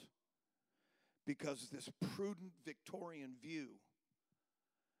problems? Because this prudent Victorian view.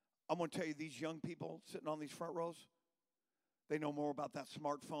 I'm going to tell you, these young people sitting on these front rows, they know more about that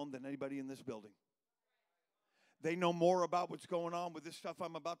smartphone than anybody in this building. They know more about what's going on with this stuff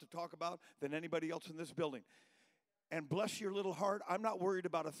I'm about to talk about than anybody else in this building. And bless your little heart, I'm not worried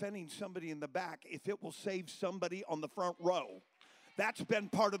about offending somebody in the back if it will save somebody on the front row. That's been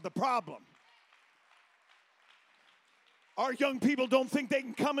part of the problem. Our young people don't think they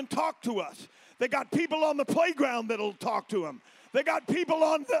can come and talk to us. They got people on the playground that'll talk to them. They got people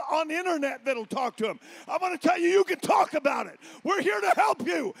on the internet that'll talk to them. I want to tell you, you can talk about it. We're here to help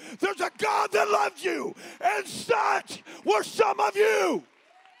you. There's a God that loves you, and such were some of you.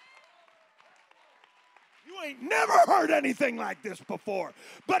 You ain't never heard anything like this before,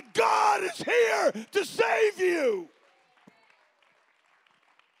 but God is here to save you.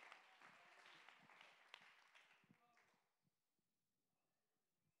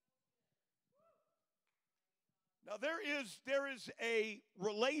 Now, there is a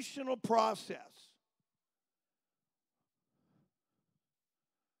relational process.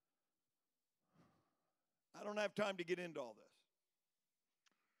 I don't have time to get into all this.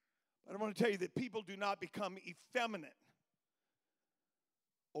 But I want to tell you that people do not become effeminate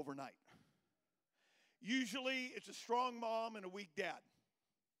overnight. Usually, it's a strong mom and a weak dad.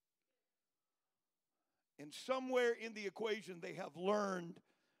 And somewhere in the equation, they have learned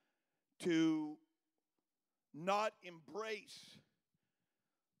to not embrace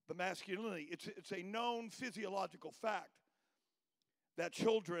the masculinity. It's a known physiological fact that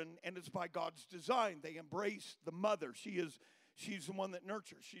children, and it's by God's design, they embrace the mother. She's the one that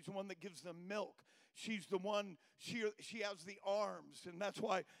nurtures. She's the one that gives them milk. She's the one, she has the arms. And that's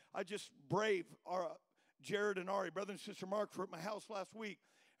why I just brave Jared and Ari, brother and sister Mark, were at my house last week.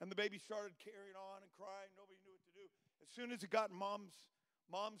 And the baby started carrying on and crying. Nobody knew what to do. As soon as it got in mom's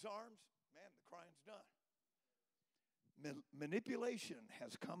arms, man, the crying's done. Manipulation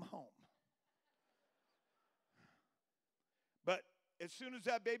has come home. But as soon as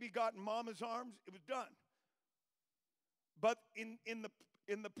that baby got in mama's arms, it was done. But in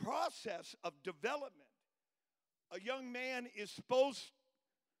the process of development, a young man is supposed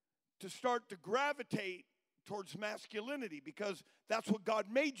to start to gravitate towards masculinity because that's what God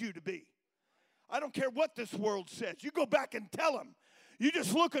made you to be. I don't care what this world says. You go back and tell them. You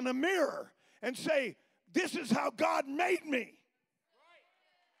just look in the mirror and say, this is how God made me.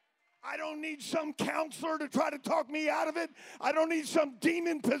 I don't need some counselor to try to talk me out of it. I don't need some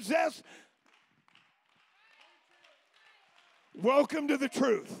demon possessed. Welcome to the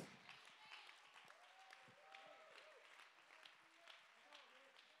truth.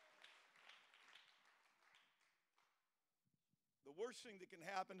 The worst thing that can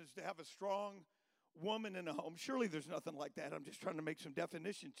happen is to have a strong woman in a home. Surely there's nothing like that. I'm just trying to make some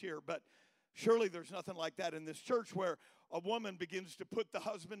definitions here, but surely there's nothing like that in this church where a woman begins to put the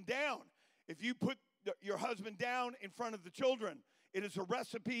husband down. If you put your husband down in front of the children, it is a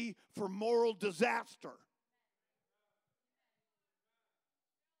recipe for moral disaster.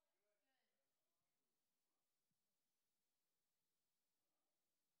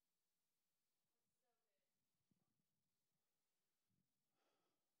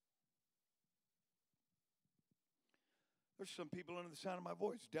 There's some people under the sound of my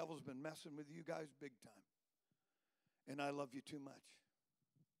voice. The devil's been messing with you guys big time. And I love you too much.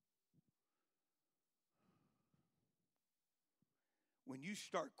 When you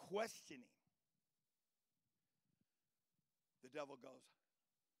start questioning, the devil goes,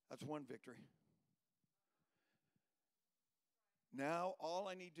 that's one victory. Now all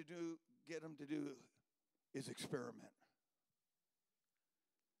I need to get him to do is experiment.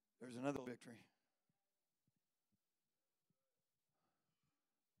 There's another victory.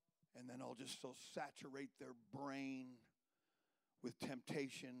 And then I'll just so saturate their brain with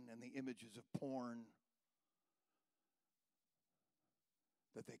temptation and the images of porn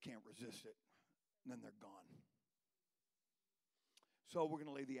that they can't resist it. And then they're gone. So we're going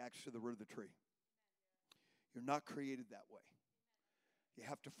to lay the axe to the root of the tree. You're not created that way. You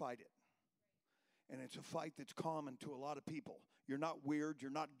have to fight it. And it's a fight that's common to a lot of people. You're not weird.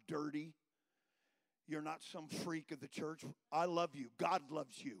 You're not dirty. You're not some freak of the church. I love you. God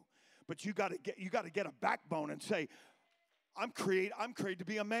loves you. But you got to get a backbone and say, I'm created to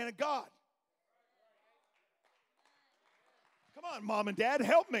be a man of God. Come on, mom and dad,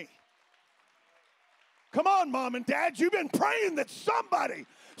 help me. Come on, mom and dad, you've been praying that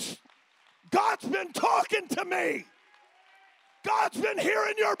God's been talking to me. God's been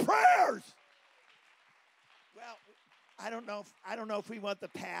hearing your prayers. Well, I don't know if we want the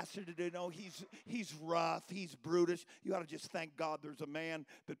pastor to do. No, he's rough, he's brutish. You ought to just thank God there's a man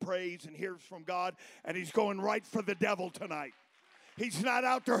that prays and hears from God, and he's going right for the devil tonight. He's not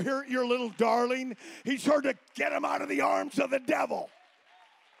out to hurt your little darling. He's sure to get him out of the arms of the devil.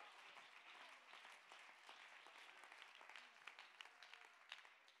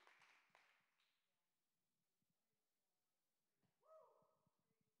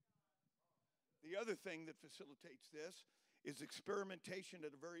 The other thing that facilitates this is experimentation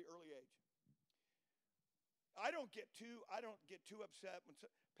at a very early age. I don't get too upset when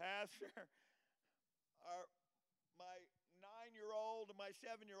Pastor, my 9-year-old 4-year-old and my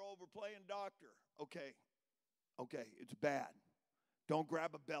 7-year-old were playing doctor. Okay, it's bad. Don't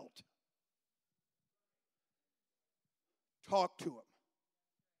grab a belt. Talk to him.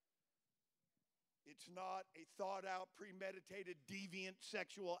 It's not a thought-out, premeditated, deviant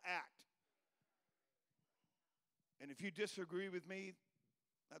sexual act. And if you disagree with me,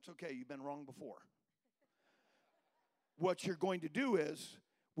 that's okay. You've been wrong before. What you're going to do is,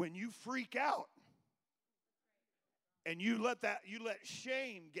 when you freak out and you let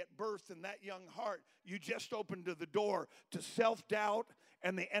shame get birthed in that young heart, you just opened the door to self-doubt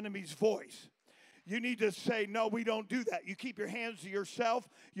and the enemy's voice. You need to say, no, we don't do that. You keep your hands to yourself.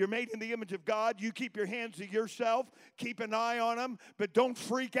 You're made in the image of God. You keep your hands to yourself. Keep an eye on them, but don't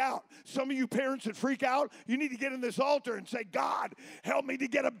freak out. Some of you parents that freak out, you need to get in this altar and say, God, help me to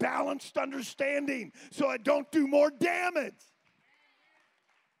get a balanced understanding so I don't do more damage.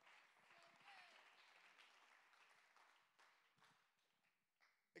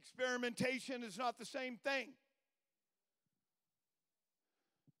 Experimentation is not the same thing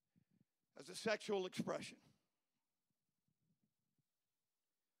as a sexual expression.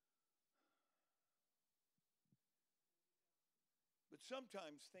 But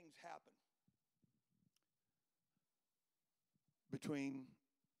sometimes things happen between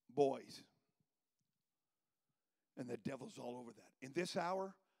boys, and the devil's all over that. In this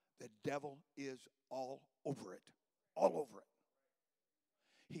hour, the devil is all over it. All over it.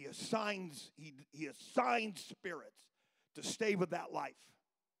 He assigns spirits to stay with that life.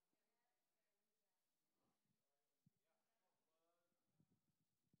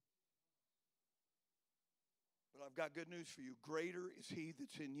 But I've got good news for you. Greater is he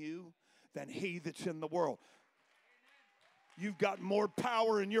that's in you than he that's in the world. You've got more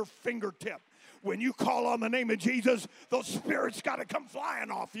power in your fingertip. When you call on the name of Jesus, those spirits got to come flying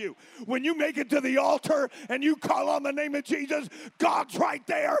off you. When you make it to the altar and you call on the name of Jesus, God's right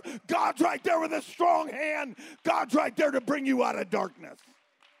there. God's right there with a strong hand. God's right there to bring you out of darkness.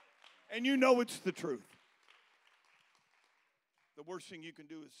 And you know it's the truth. The worst thing you can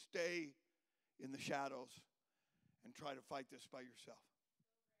do is stay in the shadows and try to fight this by yourself.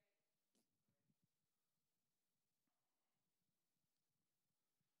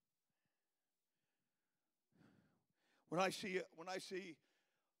 When I see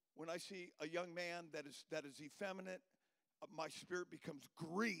a young man that is effeminate, my spirit becomes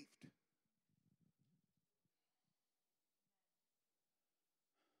grieved.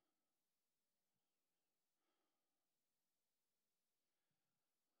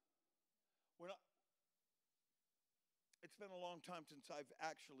 It's been a long time since I've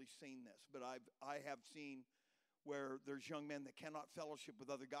actually seen this, but I have seen where there's young men that cannot fellowship with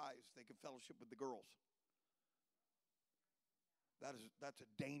other guys; they can fellowship with the girls. That's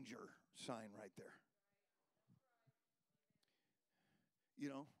a danger sign right there. You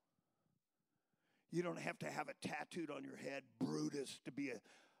know, you don't have to have it tattooed on your head, Brutus, to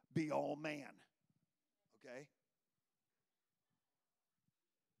be all man. Okay?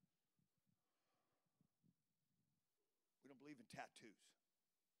 We don't believe in tattoos.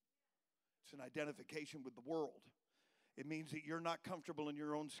 It's an identification with the world. It means that you're not comfortable in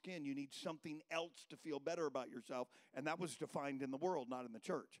your own skin. You need something else to feel better about yourself. And that was defined in the world, not in the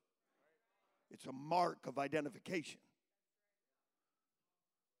church. It's a mark of identification.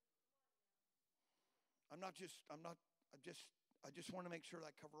 I just want to make sure that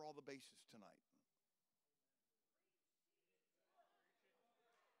I cover all the bases tonight.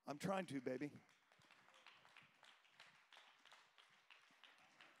 I'm trying to, baby.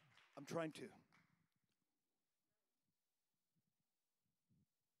 I'm trying to.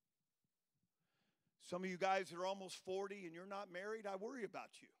 Some of you guys that are almost 40 and you're not married, I worry about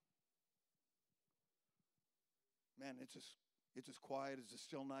you. Man, it's as quiet as a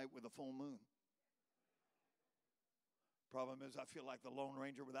still night with a full moon. Problem is, I feel like the Lone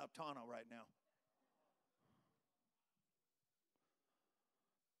Ranger without Tano right now.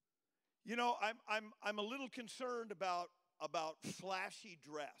 You know, I'm a little concerned about flashy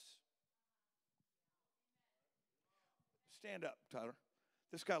dress. Stand up, Tyler.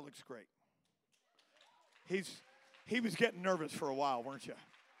 This guy looks great. He was getting nervous for a while, weren't you?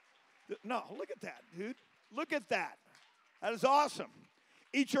 No, look at that, dude. Look at that. That is awesome.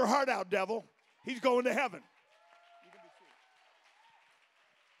 Eat your heart out, devil. He's going to heaven.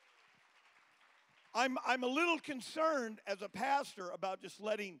 I'm a little concerned as a pastor about just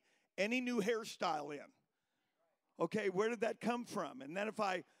letting any new hairstyle in. Okay, where did that come from? And then if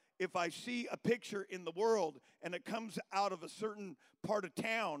I see a picture in the world and it comes out of a certain part of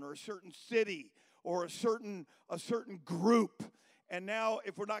town or a certain city or a certain group, And now,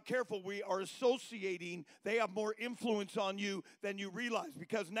 if we're not careful, we are associating. They have more influence on you than you realize,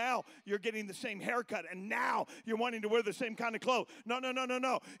 because now you're getting the same haircut, and now you're wanting to wear the same kind of clothes. No.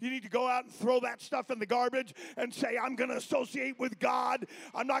 You need to go out and throw that stuff in the garbage and say, I'm going to associate with God.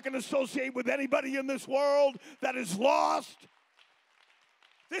 I'm not going to associate with anybody in this world that is lost.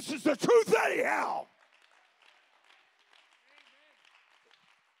 This is the truth anyhow.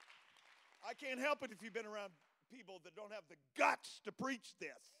 I can't help it if you've been around people that don't have the guts to preach this.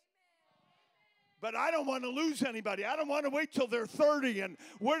 But I don't want to lose anybody. I don't want to wait till they're 30 and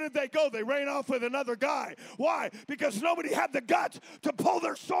where did they go? They ran off with another guy. Why? Because nobody had the guts to pull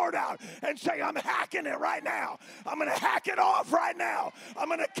their sword out and say, I'm hacking it right now. I'm going to hack it off right now. I'm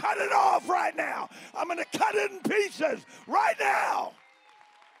going to cut it off right now. I'm going to cut it in pieces right now.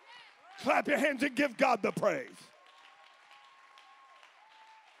 Clap your hands and give God the praise.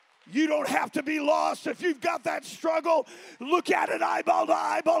 You don't have to be lost. If you've got that struggle, look at it eyeball to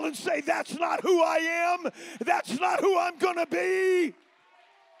eyeball and say, that's not who I am. That's not who I'm going to be.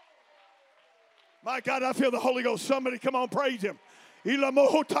 My God, I feel the Holy Ghost. Somebody come on, praise him. You've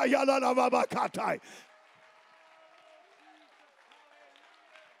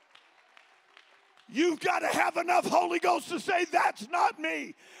got to have enough Holy Ghost to say, that's not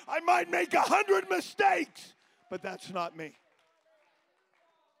me. I might make 100 mistakes, but that's not me.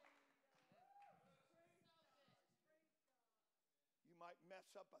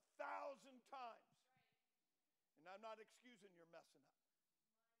 Up 1,000 times. And I'm not excusing your messing up.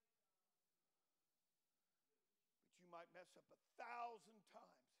 But you might mess up 1,000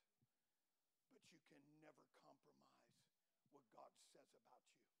 times. But you can never compromise what God says about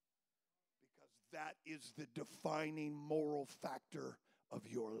you. Because that is the defining moral factor of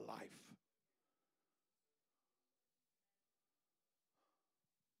your life.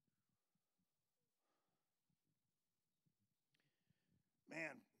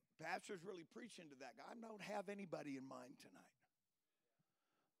 Man, pastor's really preaching to that guy. I don't have anybody in mind tonight.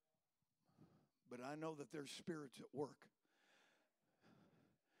 But I know that there's spirits at work.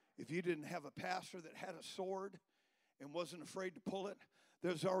 If you didn't have a pastor that had a sword and wasn't afraid to pull it,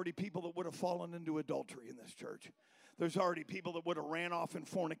 there's already people that would have fallen into adultery in this church. There's already people that would have ran off in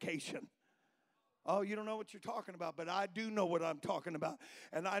fornication. Oh, you don't know what you're talking about, but I do know what I'm talking about.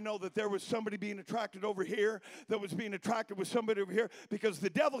 And I know that there was somebody being attracted over here that was being attracted with somebody over here, because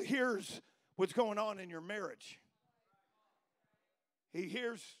the devil hears what's going on in your marriage. He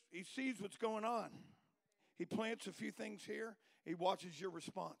sees what's going on. He plants a few things here, he watches your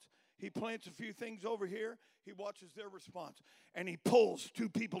response. He plants a few things over here, he watches their response. And he pulls two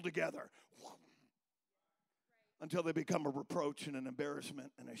people together until they become a reproach and an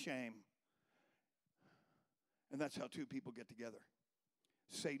embarrassment and a shame. And that's how two people get together.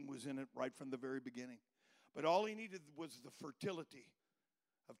 Satan was in it right from the very beginning. But all he needed was the fertility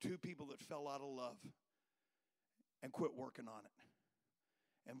of two people that fell out of love and quit working on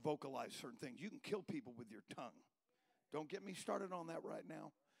it and vocalize certain things. You can kill people with your tongue. Don't get me started on that right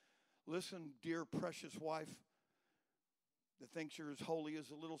now. Listen, dear precious wife that thinks you're as holy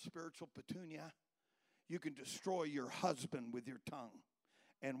as a little spiritual petunia, you can destroy your husband with your tongue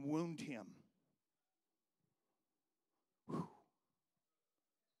and wound him. Whew.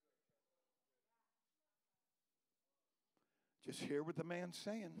 Just hear what the man's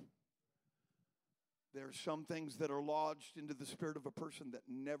saying. There are some things that are lodged into the spirit of a person that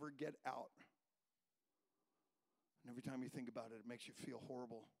never get out. And every time you think about it, it makes you feel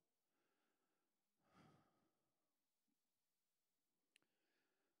horrible.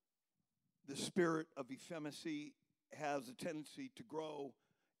 The spirit of effeminacy has a tendency to grow.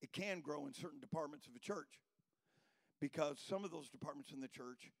 It can grow in certain departments of a church, because some of those departments in the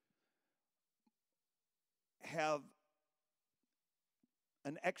church have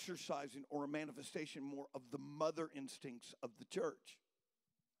an exercising or a manifestation more of the mother instincts of the church.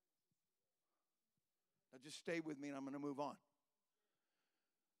 Now just stay with me and I'm going to move on.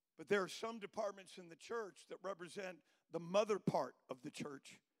 But there are some departments in the church that represent the mother part of the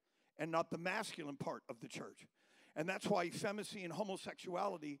church and not the masculine part of the church. And that's why effeminacy and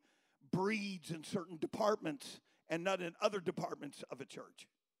homosexuality breeds in certain departments and not in other departments of a church.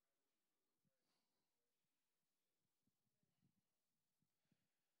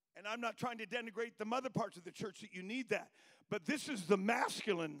 And I'm not trying to denigrate the mother parts of the church that you need that. But this is the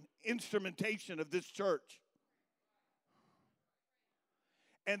masculine instrumentation of this church.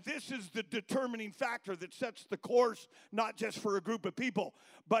 And this is the determining factor that sets the course, not just for a group of people,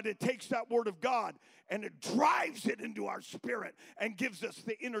 but it takes that word of God and it drives it into our spirit and gives us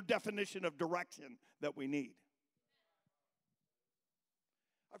the inner definition of direction that we need.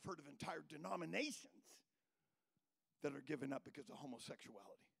 I've heard of entire denominations that are given up because of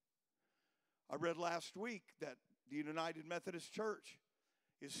homosexuality. I read last week that the United Methodist Church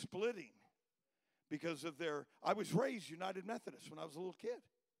is splitting because of I was raised United Methodist when I was a little kid.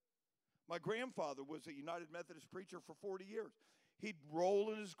 My grandfather was a United Methodist preacher for 40 years. He'd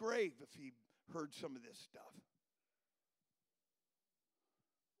roll in his grave if he heard some of this stuff.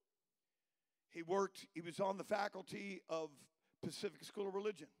 He was on the faculty of Pacific School of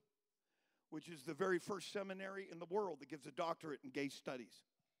Religion, which is the very first seminary in the world that gives a doctorate in gay studies.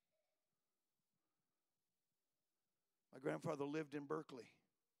 My grandfather lived in Berkeley.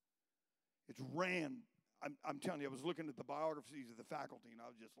 It's ran. I'm telling you, I was looking at the biographies of the faculty, and I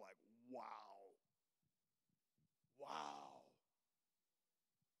was just like, wow. Wow.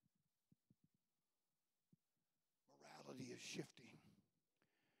 Morality is shifting.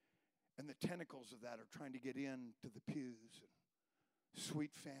 And the tentacles of that are trying to get into the pews, and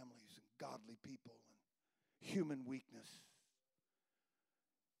sweet families and godly people and human weakness.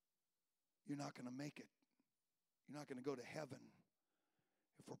 You're not going to make it. You're not going to go to heaven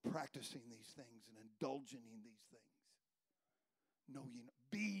if we're practicing these things and indulging in these things. No,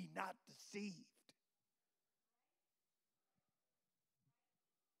 be not deceived.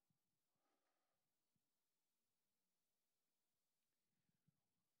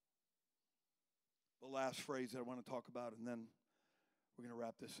 The last phrase that I want to talk about, and then we're going to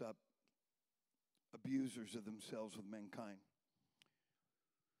wrap this up. Abusers of themselves with mankind.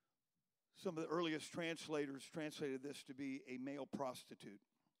 Some of the earliest translators translated this to be a male prostitute.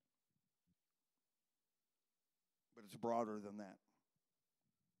 But it's broader than that.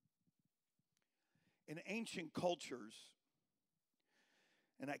 In ancient cultures,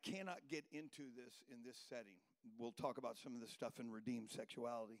 and I cannot get into this in this setting. We'll talk about some of this stuff in redeemed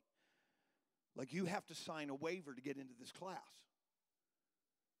sexuality. Like, you have to sign a waiver to get into this class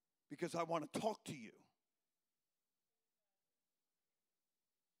because I want to talk to you.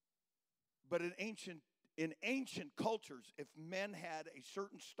 But in ancient cultures, if men had a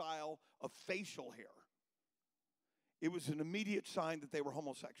certain style of facial hair, it was an immediate sign that they were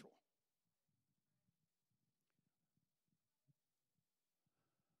homosexual.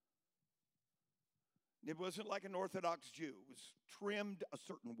 It wasn't like an Orthodox Jew. It was trimmed a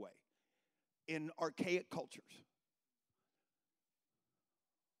certain way in archaic cultures.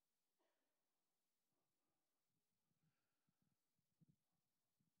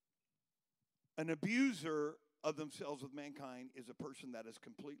 An abuser of themselves with mankind is a person that has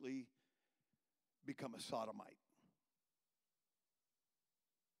completely become a sodomite.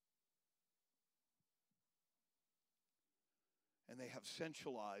 And they have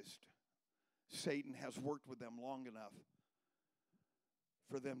sensualized. Satan has worked with them long enough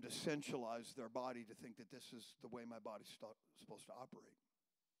for them to sensualize their body to think that this is the way my body's supposed to operate.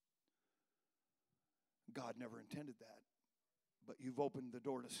 God never intended that. But you've opened the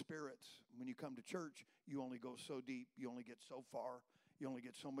door to spirits. When you come to church, you only go so deep. You only get so far. You only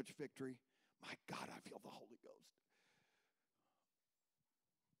get so much victory. My God, I feel the Holy Ghost.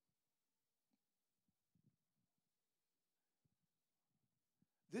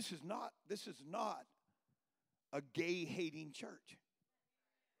 This is not a gay-hating church.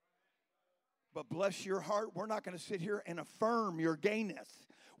 But bless your heart, we're not going to sit here and affirm your gayness.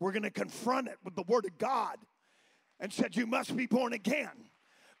 We're going to confront it with the Word of God and said, you must be born again.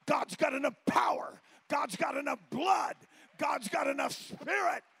 God's got enough power. God's got enough blood. God's got enough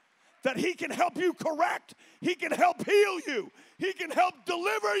spirit that He can help you correct. He can help heal you. He can help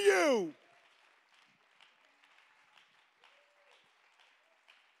deliver you.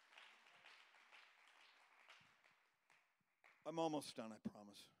 I'm almost done, I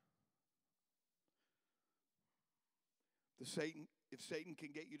promise. If Satan can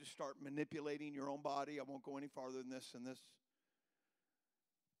get you to start manipulating your own body, I won't go any farther than this and this.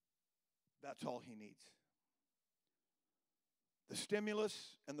 That's all he needs. The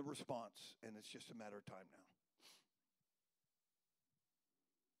stimulus and the response, and it's just a matter of time now.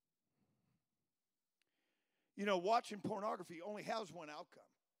 You know, watching pornography only has one outcome.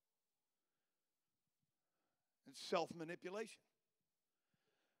 It's self-manipulation.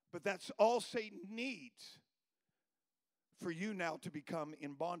 But that's all Satan needs for you now to become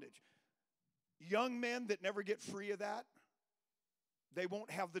in bondage. Young men that never get free of that, they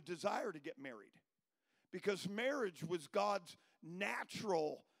won't have the desire to get married. Because marriage was God's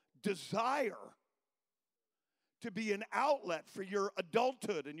natural desire to be an outlet for your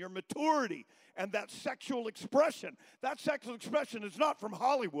adulthood and your maturity and that sexual expression. That sexual expression is not from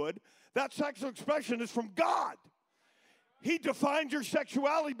Hollywood. That sexual expression is from God. He defined your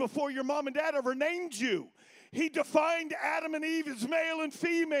sexuality before your mom and dad ever named you. He defined Adam and Eve as male and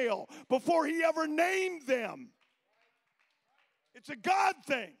female before He ever named them. It's a God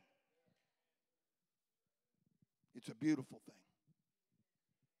thing. It's a beautiful thing.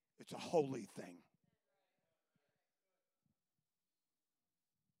 It's a holy thing.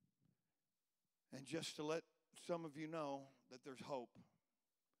 And just to let some of you know that there's hope,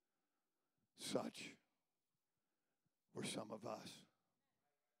 such were some of us.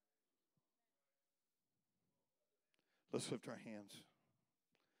 Let's lift our hands.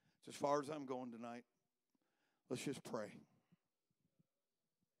 It's as far as I'm going tonight. Let's just pray.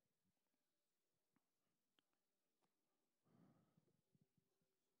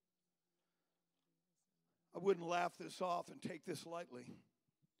 I wouldn't laugh this off and take this lightly.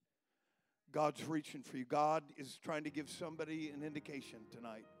 God's reaching for you. God is trying to give somebody an indication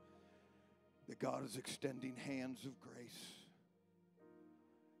tonight that God is extending hands of grace,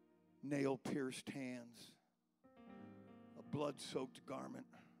 nail-pierced hands, a blood-soaked garment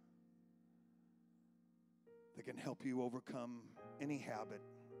that can help you overcome any habit,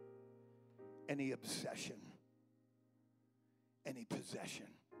 any obsession, any possession,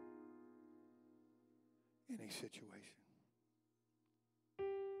 any situation.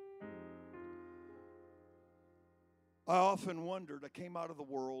 I often wondered, I came out of the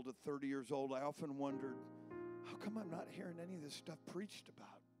world at 30 years old, I often wondered, how come I'm not hearing any of this stuff preached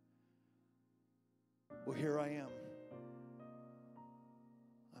about? Well, here I am.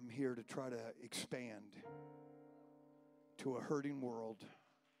 I'm here to try to expand to a hurting world.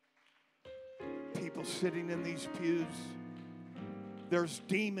 People sitting in these pews, there's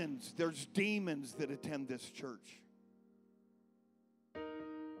demons that attend this church.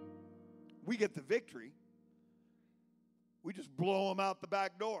 We get the victory. We just blow them out the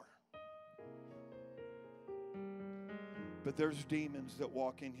back door. But there's demons that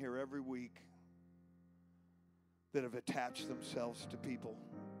walk in here every week that have attached themselves to people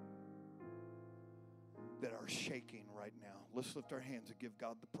that are shaking right now. Let's lift our hands and give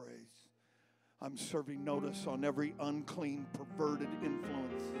God the praise. I'm serving notice on every unclean, perverted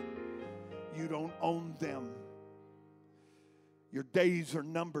influence. You don't own them. Your days are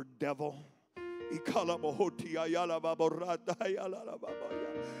numbered, devil.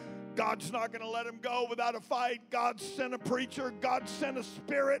 God's not going to let him go without a fight. God sent a preacher. God sent a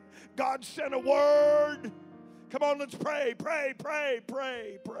spirit. God sent a word. Come on, let's pray, pray, pray,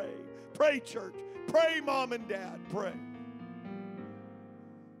 pray, pray. Pray, church. Pray, mom and dad. Pray.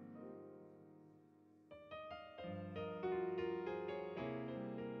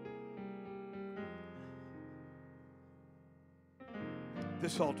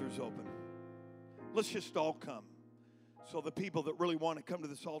 This altar is open. Let's just all come. So the people that really want to come to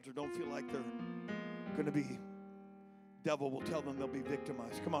this altar don't feel like they're going to be, devil will tell them they'll be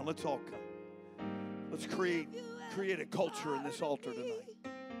victimized. Come on, let's all come. Let's create a culture in this altar tonight.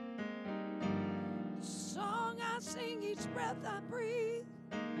 The song I sing, each breath I breathe,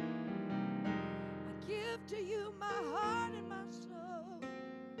 I give to you my heart and my soul.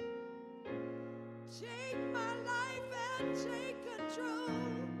 Take my life and take control.